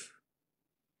recourse.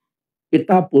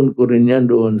 Itapon ko rin yan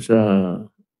doon sa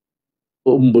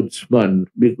Ombudsman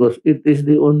because it is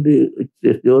the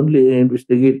only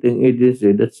investigating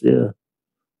agency that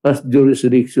has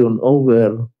jurisdiction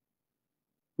over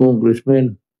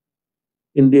congressmen.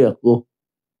 Hindi ako.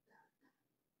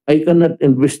 I cannot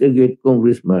investigate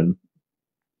congressman.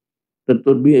 That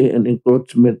would be an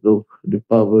encroachment of the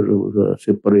power of the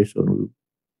separation.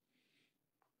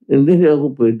 Hindi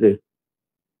ako pwede.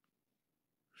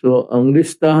 So, ang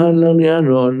listahan lang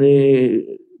ni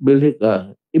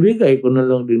Belhica, ibigay ko na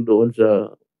lang din doon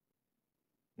sa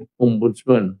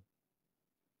Ombudsman.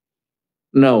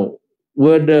 Now,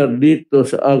 whether dito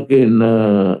sa akin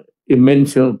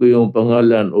i-mention ko yung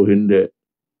pangalan o hindi,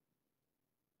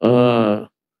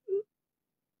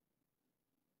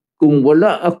 kung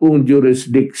wala akong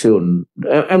jurisdiction,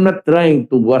 I'm not trying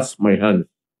to wash my hands.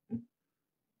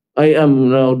 I am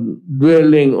now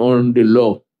dwelling on the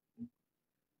law.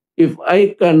 If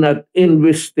I cannot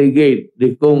investigate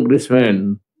the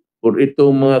congressman for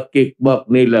itong mga kickback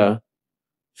nila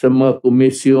sa mga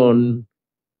komisyon,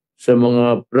 sa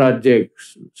mga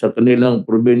projects sa kanilang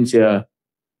probinsya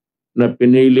na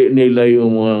pinili nila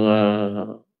yung mga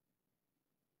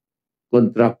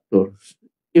contractors.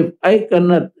 If I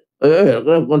cannot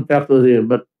contractors here,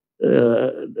 but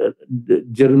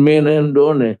Germain yan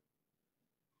doon eh.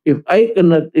 If I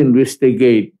cannot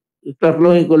investigate,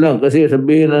 tatlohin ko lang kasi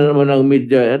sabihin na naman ng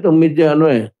media, itong media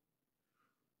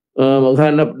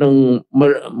maghanap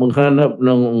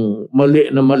ng mali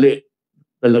na mali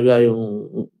talaga yung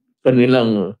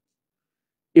kanilang.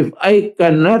 If I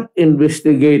cannot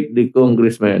investigate the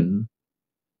congressman,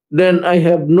 then I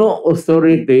have no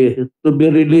authority to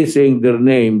be releasing their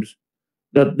names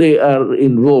that they are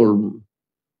involved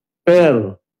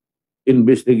per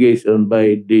investigation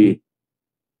by the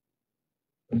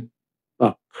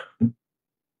PAC.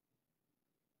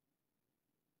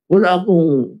 Kung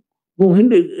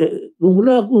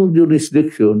wala akong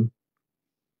jurisdiction,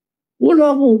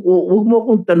 huwag mo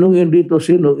akong tanungin dito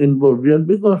sino involved yan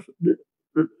because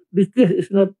the case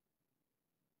is not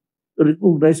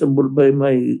recognizable by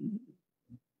my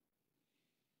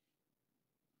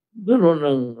gano'n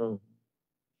ang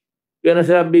kaya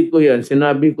nasabi ko yan,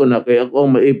 sinabi ko na kaya ako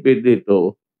ang maipit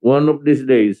dito one of these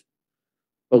days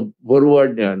pag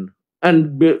forward yan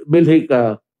and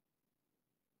Belhica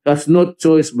has no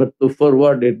choice but to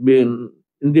forward it being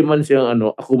hindi man siyang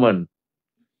ako man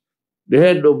the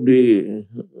head of the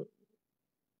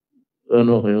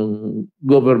yung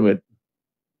government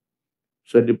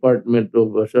sa department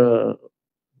of sa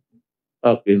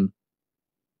akin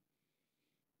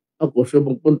ako so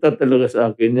magpunta talaga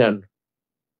sa akin yan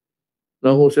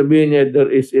na kung sabihin niya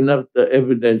there is enough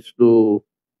evidence to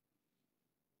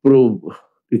prove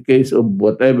the case of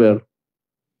whatever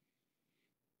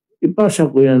ipasa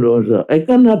ko yan doon sa I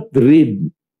cannot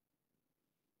read.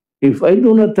 If I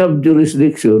do not have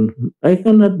jurisdiction, I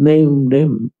cannot name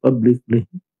them publicly.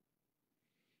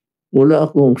 Wala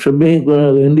akong sabihin ko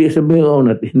na, hindi sabihin ko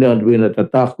na hindi ako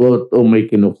natatakot o may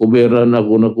kinukuberan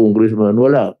ako na congressman.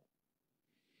 Wala.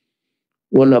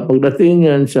 Pagdating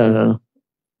yan sa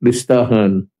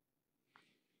listahan,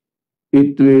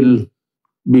 it will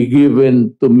be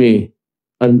given to me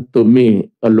and to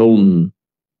me alone.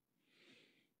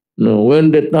 Now, when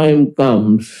the time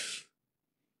comes,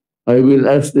 I will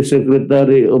ask the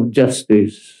Secretary of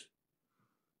Justice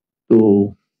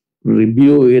to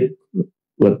review it,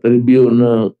 review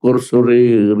na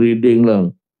cursory reading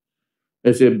lang.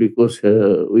 I said because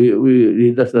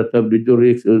he does not have the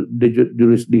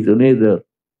jurisdiction either.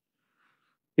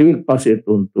 He will pass it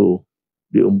on to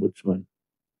the Ombudsman.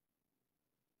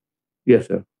 Yes,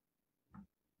 sir.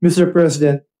 Mr.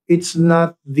 President, it's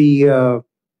not the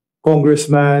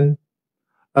congressman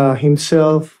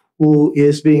himself who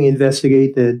is being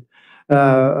investigated.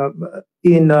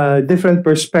 In a different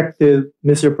perspective,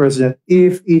 Mr. President,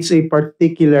 if it's a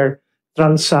particular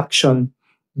transaction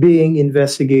being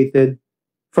investigated,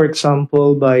 for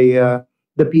example, by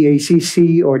the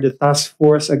PACC or the Task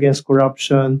Force Against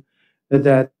Corruption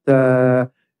that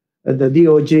the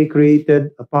DOJ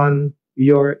created upon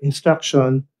your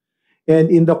instruction, and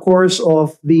in the course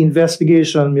of the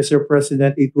investigation, Mr.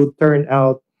 President, it would turn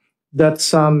out that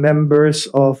some members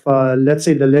of, let's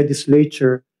say, the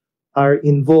legislature are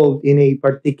involved in a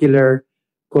particular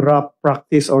corrupt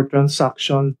practice or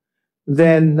transaction,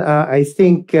 then I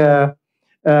think it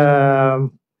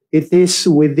is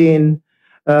within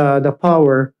the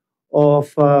power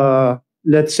of,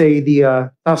 let's say,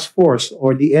 the task force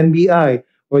or the NBI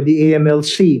or the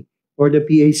AMLC or the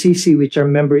PACC, which are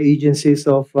member agencies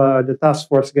of the task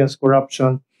force against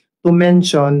corruption, to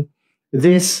mention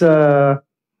this,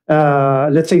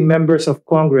 let's say, members of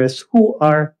Congress who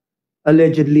are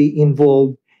allegedly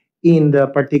involved in the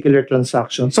particular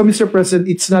transaction. So, Mr. President,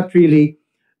 it's not really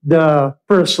the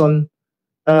person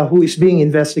who is being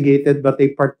investigated, but a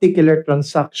particular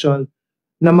transaction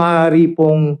na maaari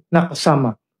pong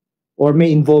nakasama or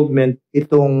may involvement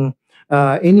itong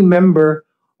any member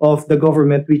of the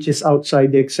government which is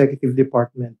outside the executive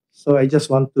department. So I just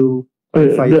want to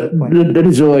clarify that point. That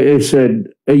is why I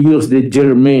said I use the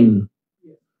germane.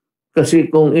 Kasi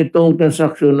kung itong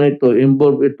transaction na ito,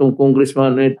 involve itong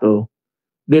congressman na ito,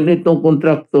 then itong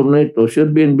contractor na ito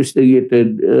should be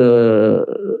investigated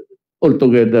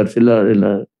altogether sila.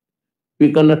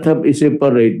 We cannot have a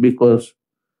separate because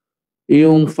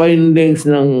yung findings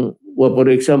ng, well, for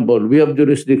example, we have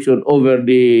jurisdiction over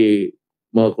the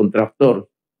mga contractor.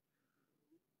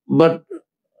 But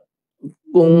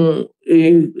kung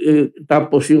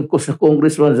tapos yung sa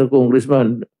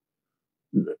congressman,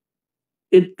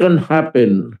 it can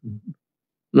happen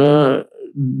na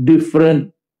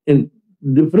different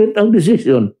ang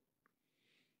decision.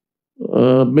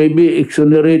 Maybe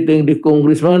exonerating the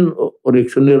congressman or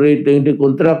exonerating the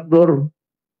contractor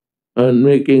and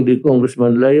making the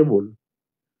congressman liable.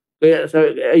 Kaya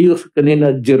I use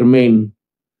kanina germane.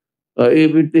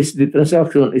 If it is the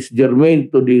transaction is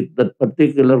germane to that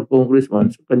particular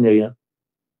congressman, so kanya yan.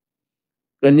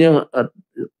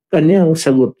 Kanyang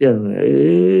sagot yan.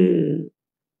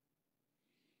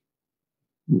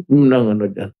 Ano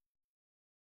dyan.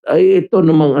 Ito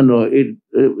namang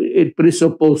it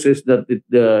presupposes that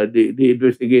the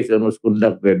investigation was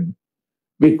conducted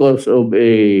because of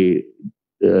a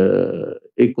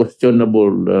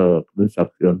questionable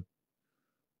transaction.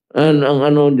 And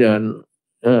ang dyan,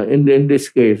 in this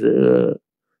case,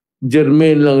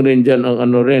 germane lang rin dyan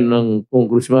ang ng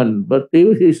congressman. But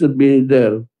he should be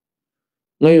there.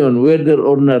 Ngayon, whether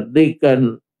or not they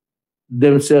can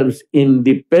themselves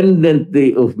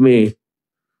independently of me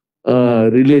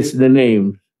release the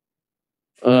names,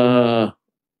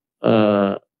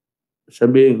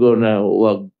 sabihin ko na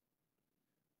wag.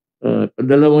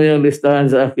 Padala mo yung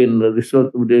listahan sa akin, the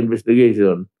result of the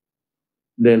investigation,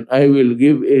 then I will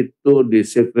give it to the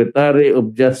Secretary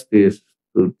of Justice,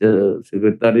 to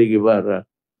Secretary Guevara,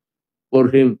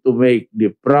 for him to make the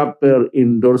proper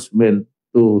endorsement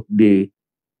to the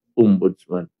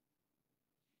Ombudsman.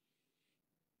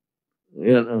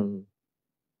 Yan ang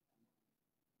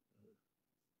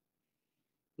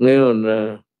ngayon,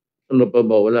 ano pa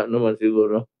ba? Wala naman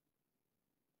siguro.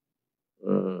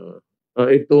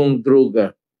 Itong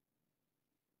droga.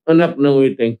 Anak ng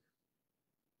waiting.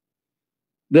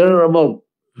 There are about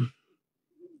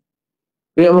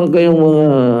kaya man kayong mga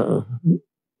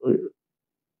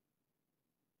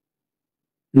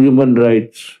human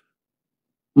rights,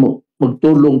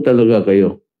 magtulong talaga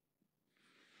kayo.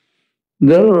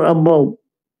 There are about,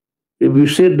 if you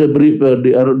said the briefer,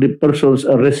 the persons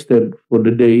arrested for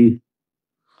the day,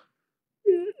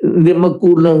 hindi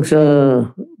magkulang sa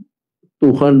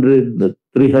 200,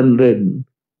 300.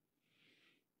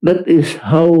 That is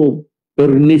how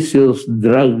pernicious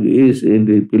drug is in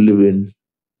the Philippines.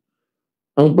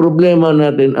 Ang problema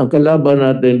natin, ang kalaban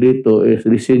natin dito is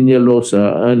the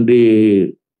Sinyalosa and the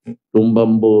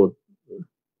Tumbambo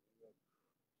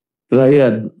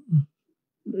Triad.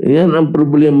 Yan ang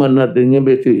problema natin.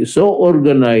 So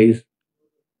organized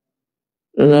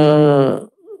na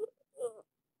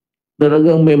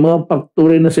talagang may mga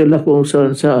factory na sila kung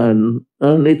saan-saan,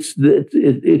 and it's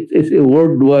a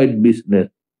worldwide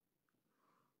business.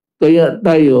 Kaya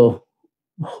tayo,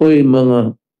 hoy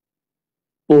mga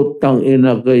putang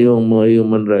ina kayong mga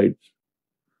human rights.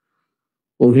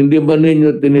 Kung hindi ba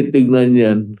ninyo tinitignan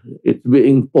yan, it's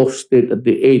being posted at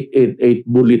the 888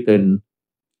 bulletin.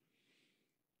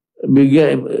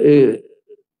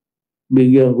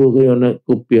 Bigyan ko kayo ng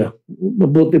kopya.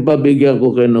 Mabuti pa bigyan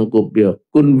ko kayo ng kopya.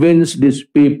 Convince these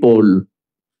people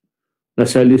na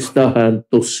sa listahan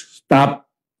to stop.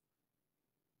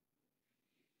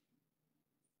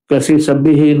 Kasi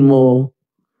sabihin mo,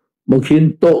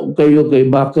 maghinto kayo kay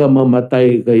baka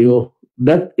mamatay kayo.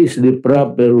 That is the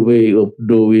proper way of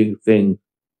doing things.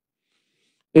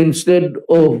 Instead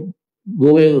of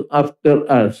going after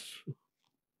us,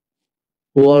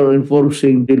 who are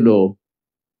enforcing the law,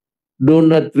 do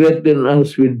not threaten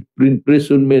us with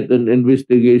imprisonment and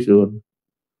investigation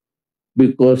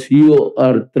because you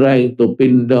are trying to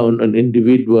pin down an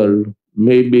individual,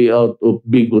 maybe out of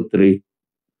bigotry.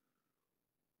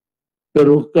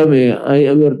 Pero kami,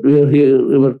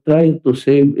 we're trying to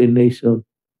save a nation.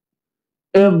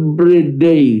 Every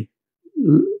day,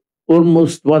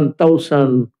 almost 1,000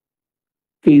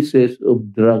 cases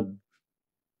of drug.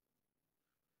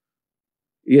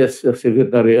 Yes,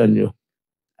 Secretary Anyo.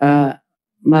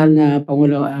 Mahal na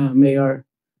Pangulo, Mayor,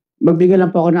 magbigay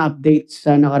lang po ako ng update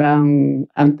sa nakaraang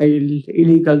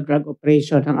anti-illegal drug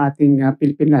operation ng ating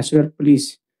Philippine National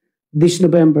Police this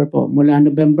November po, mula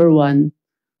November 1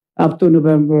 up to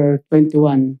November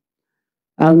 21.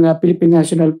 Ang Philippine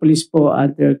National Police po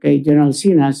under kay General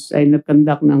Sinas ay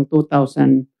nag-conduct ng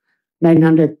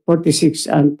 2,946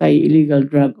 anti-illegal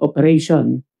drug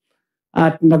operation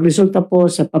at nagresulta po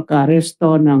sa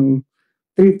pagka-aresto ng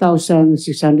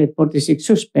 3,646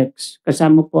 suspects,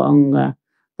 kasama po ang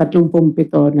 37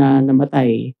 na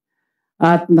namatay.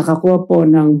 At nakakuha po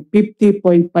ng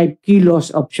 50.5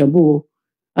 kilos of shabu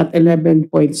at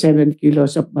 11.7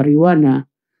 kilos of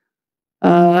marijuana,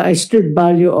 a street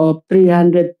value of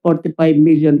 345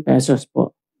 million pesos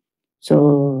po.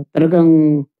 So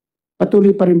talagang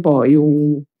patuloy pa rin po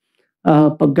yung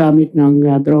paggamit ng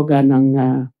droga ng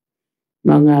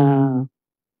mga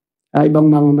ibang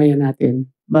mamamayan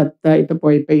natin. But ito po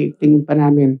ay tingin pa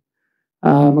namin.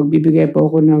 Magbibigay po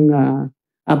ako ng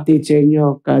update sa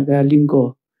inyo kada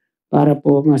linggo para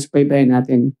po masubaybayan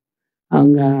natin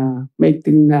ang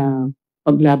maigting na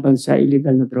paglaban sa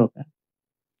illegal na droga.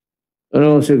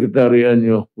 Secretary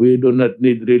Anyo, we do not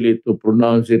need really to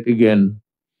pronounce it again,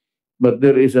 but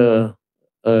there is a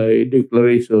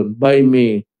declaration by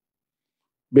me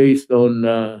based on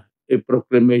a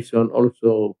proclamation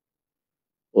also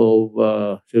of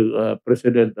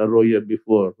President Arroyo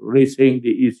before, raising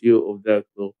the issue of that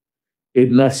a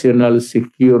national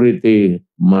security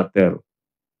matter.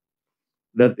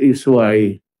 That is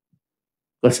why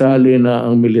kasali na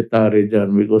ang military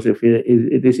dyan, because if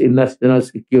it is in national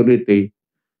security,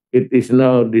 it is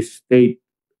now the state,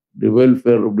 the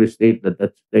welfare of the state that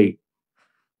at stake.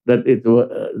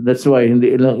 That's why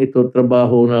hindi lang ito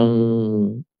trabaho ng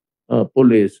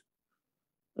police,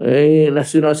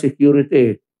 national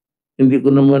security. Hindi ko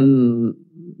naman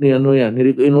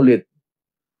hindi ko inulit.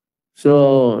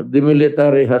 So the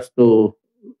military has to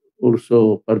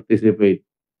also participate.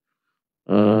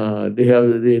 They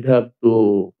have to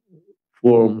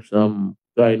form some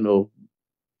kind of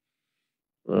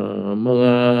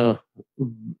mga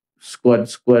squad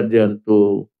yan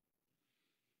to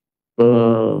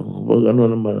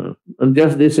and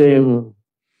just the same,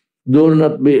 do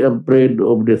not be afraid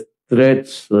of the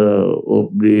threats of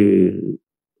the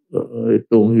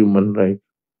itong human rights.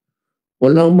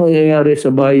 Walang mangyayari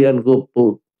sa bayan ko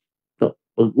po.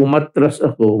 Pag umatras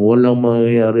ako, walang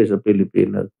mangyayari sa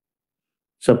Pilipinas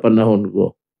sa panahon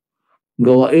ko.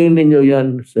 Gawain ninyo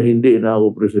yan sa hindi na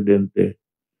ako presidente.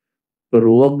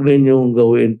 Pero wag ninyong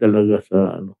gawin talaga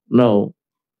sa Now,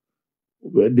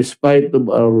 despite of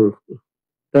our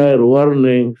dire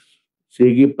warnings,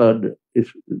 sige pa,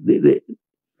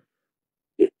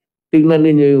 tingnan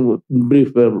ninyo yung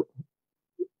briefer,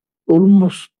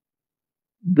 almost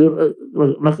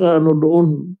doon,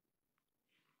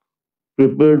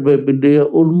 prepared by PDEA,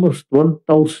 almost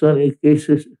 1,000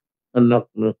 cases anak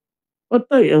na.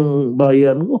 Patay ang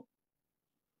bayan ko.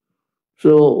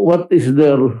 So what is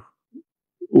there?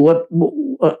 What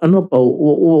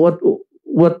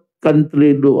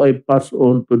country do I pass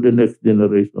on to the next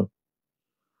generation?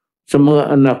 Sa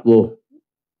mga anak ko,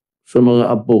 sa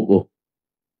mga apo ko.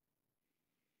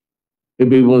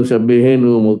 Ibig mong sabihin,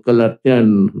 magkalat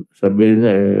yan, sabihin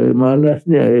niya, malas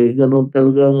niya, ganun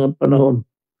talaga ang panahon.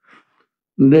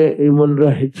 Hindi, human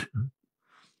rights.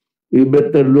 You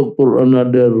better look for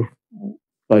another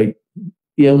fight.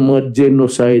 Yung mga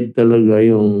genocide talaga,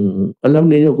 alam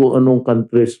niyo kung anong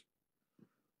countries,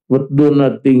 but do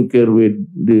not tinker with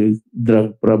the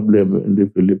drug problem in the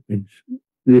Philippines.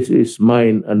 This is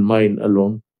mine and mine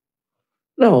alone.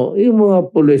 Now, yung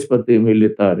mga police pati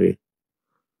military,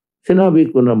 sinabi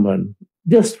ko naman,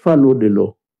 just follow the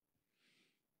law.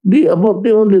 The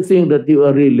only thing that you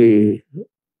are really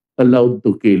allowed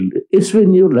to kill is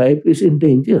when your life is in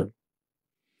danger.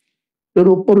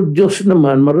 Pero por Diyos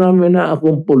naman, marami na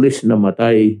akong pulis na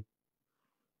matay.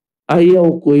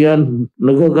 Ayaw ko yan.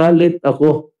 Nagagalit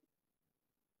ako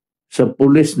sa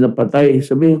pulis na patay.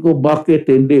 Sabihin ko,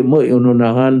 bakit hindi mo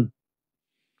iununahan?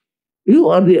 You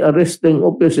are the arresting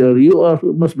officer. You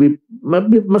must be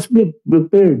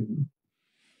prepared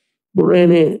for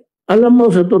any Alam mo,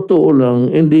 sa totoo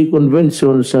lang, hindi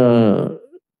convention sa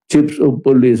Chiefs of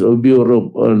Police of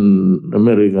Europe and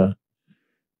America,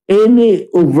 any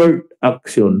overt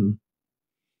action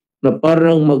na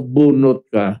parang magbunot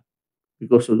ka,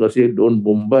 because kasi doon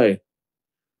Bombay,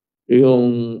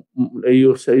 yung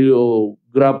you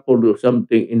grapple or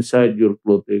something inside your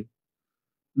clothing,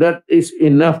 that is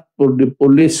enough for the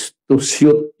police to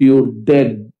shoot you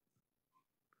dead.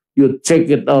 You check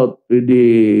it out with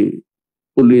the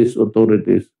police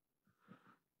authorities.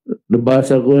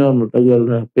 Nabasa ko yan, matagal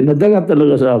na. Pinadala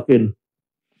talaga sa akin.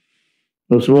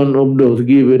 Was one of those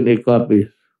given a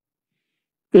copy.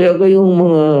 Kaya kayong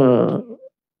mga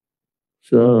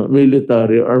sa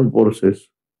military armed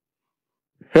forces,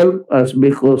 help us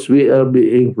because we are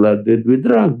being flooded with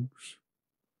drugs.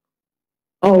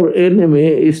 Our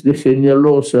enemy is the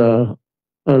Senyalosa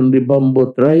and the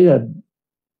Bambo Triad.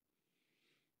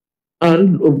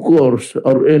 And of course,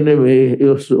 our enemy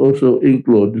also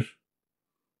includes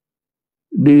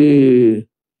the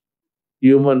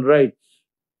human rights.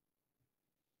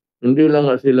 Hindi lang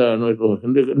nga sila,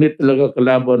 hindi talaga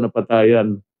kalaban na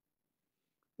patayan.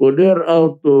 So they're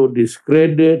out to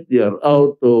discredit, they are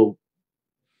out to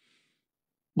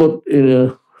put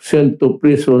send to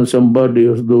prison somebody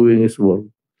who's doing his work.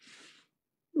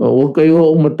 Huwag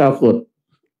kayo matakot.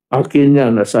 Akin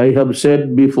yan, as I have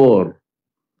said before,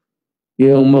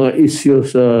 yung mga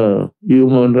issues sa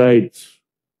human rights,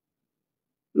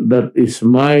 that is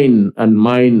mine and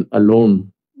mine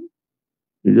alone.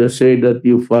 You just say that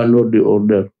you follow the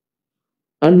order.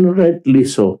 And rightly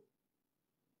so.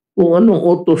 Kung anong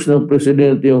utos ng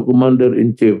presidente yung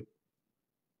commander-in-chief,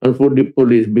 and for the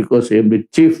police, because I am the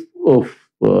chief of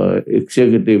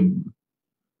executive,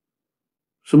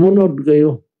 sumunod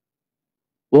kayo.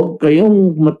 Huwag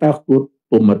kayong matakot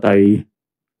pumatay.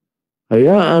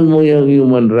 Hayaan mo yung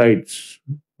human rights.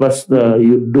 Basta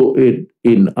you do it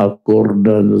in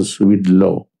accordance with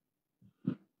law.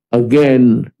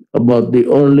 Again, about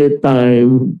the only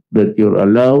time that you're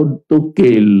allowed to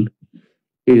kill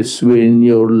is when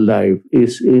your life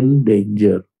is in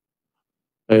danger.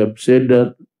 I have said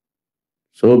that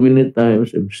so many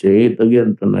times. I'm saying it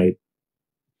again tonight.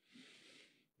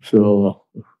 So,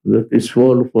 that is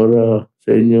all for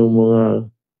sa inyong mga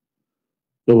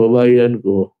kababayan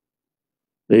ko.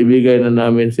 Naibigay na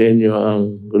namin sa inyo ang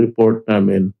report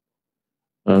namin.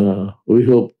 We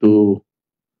hope to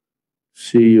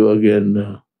see you again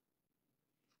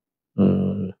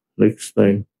next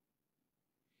time.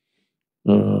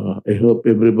 I hope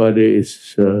everybody is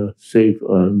safe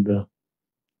and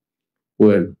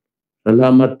well.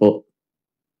 Salamat po.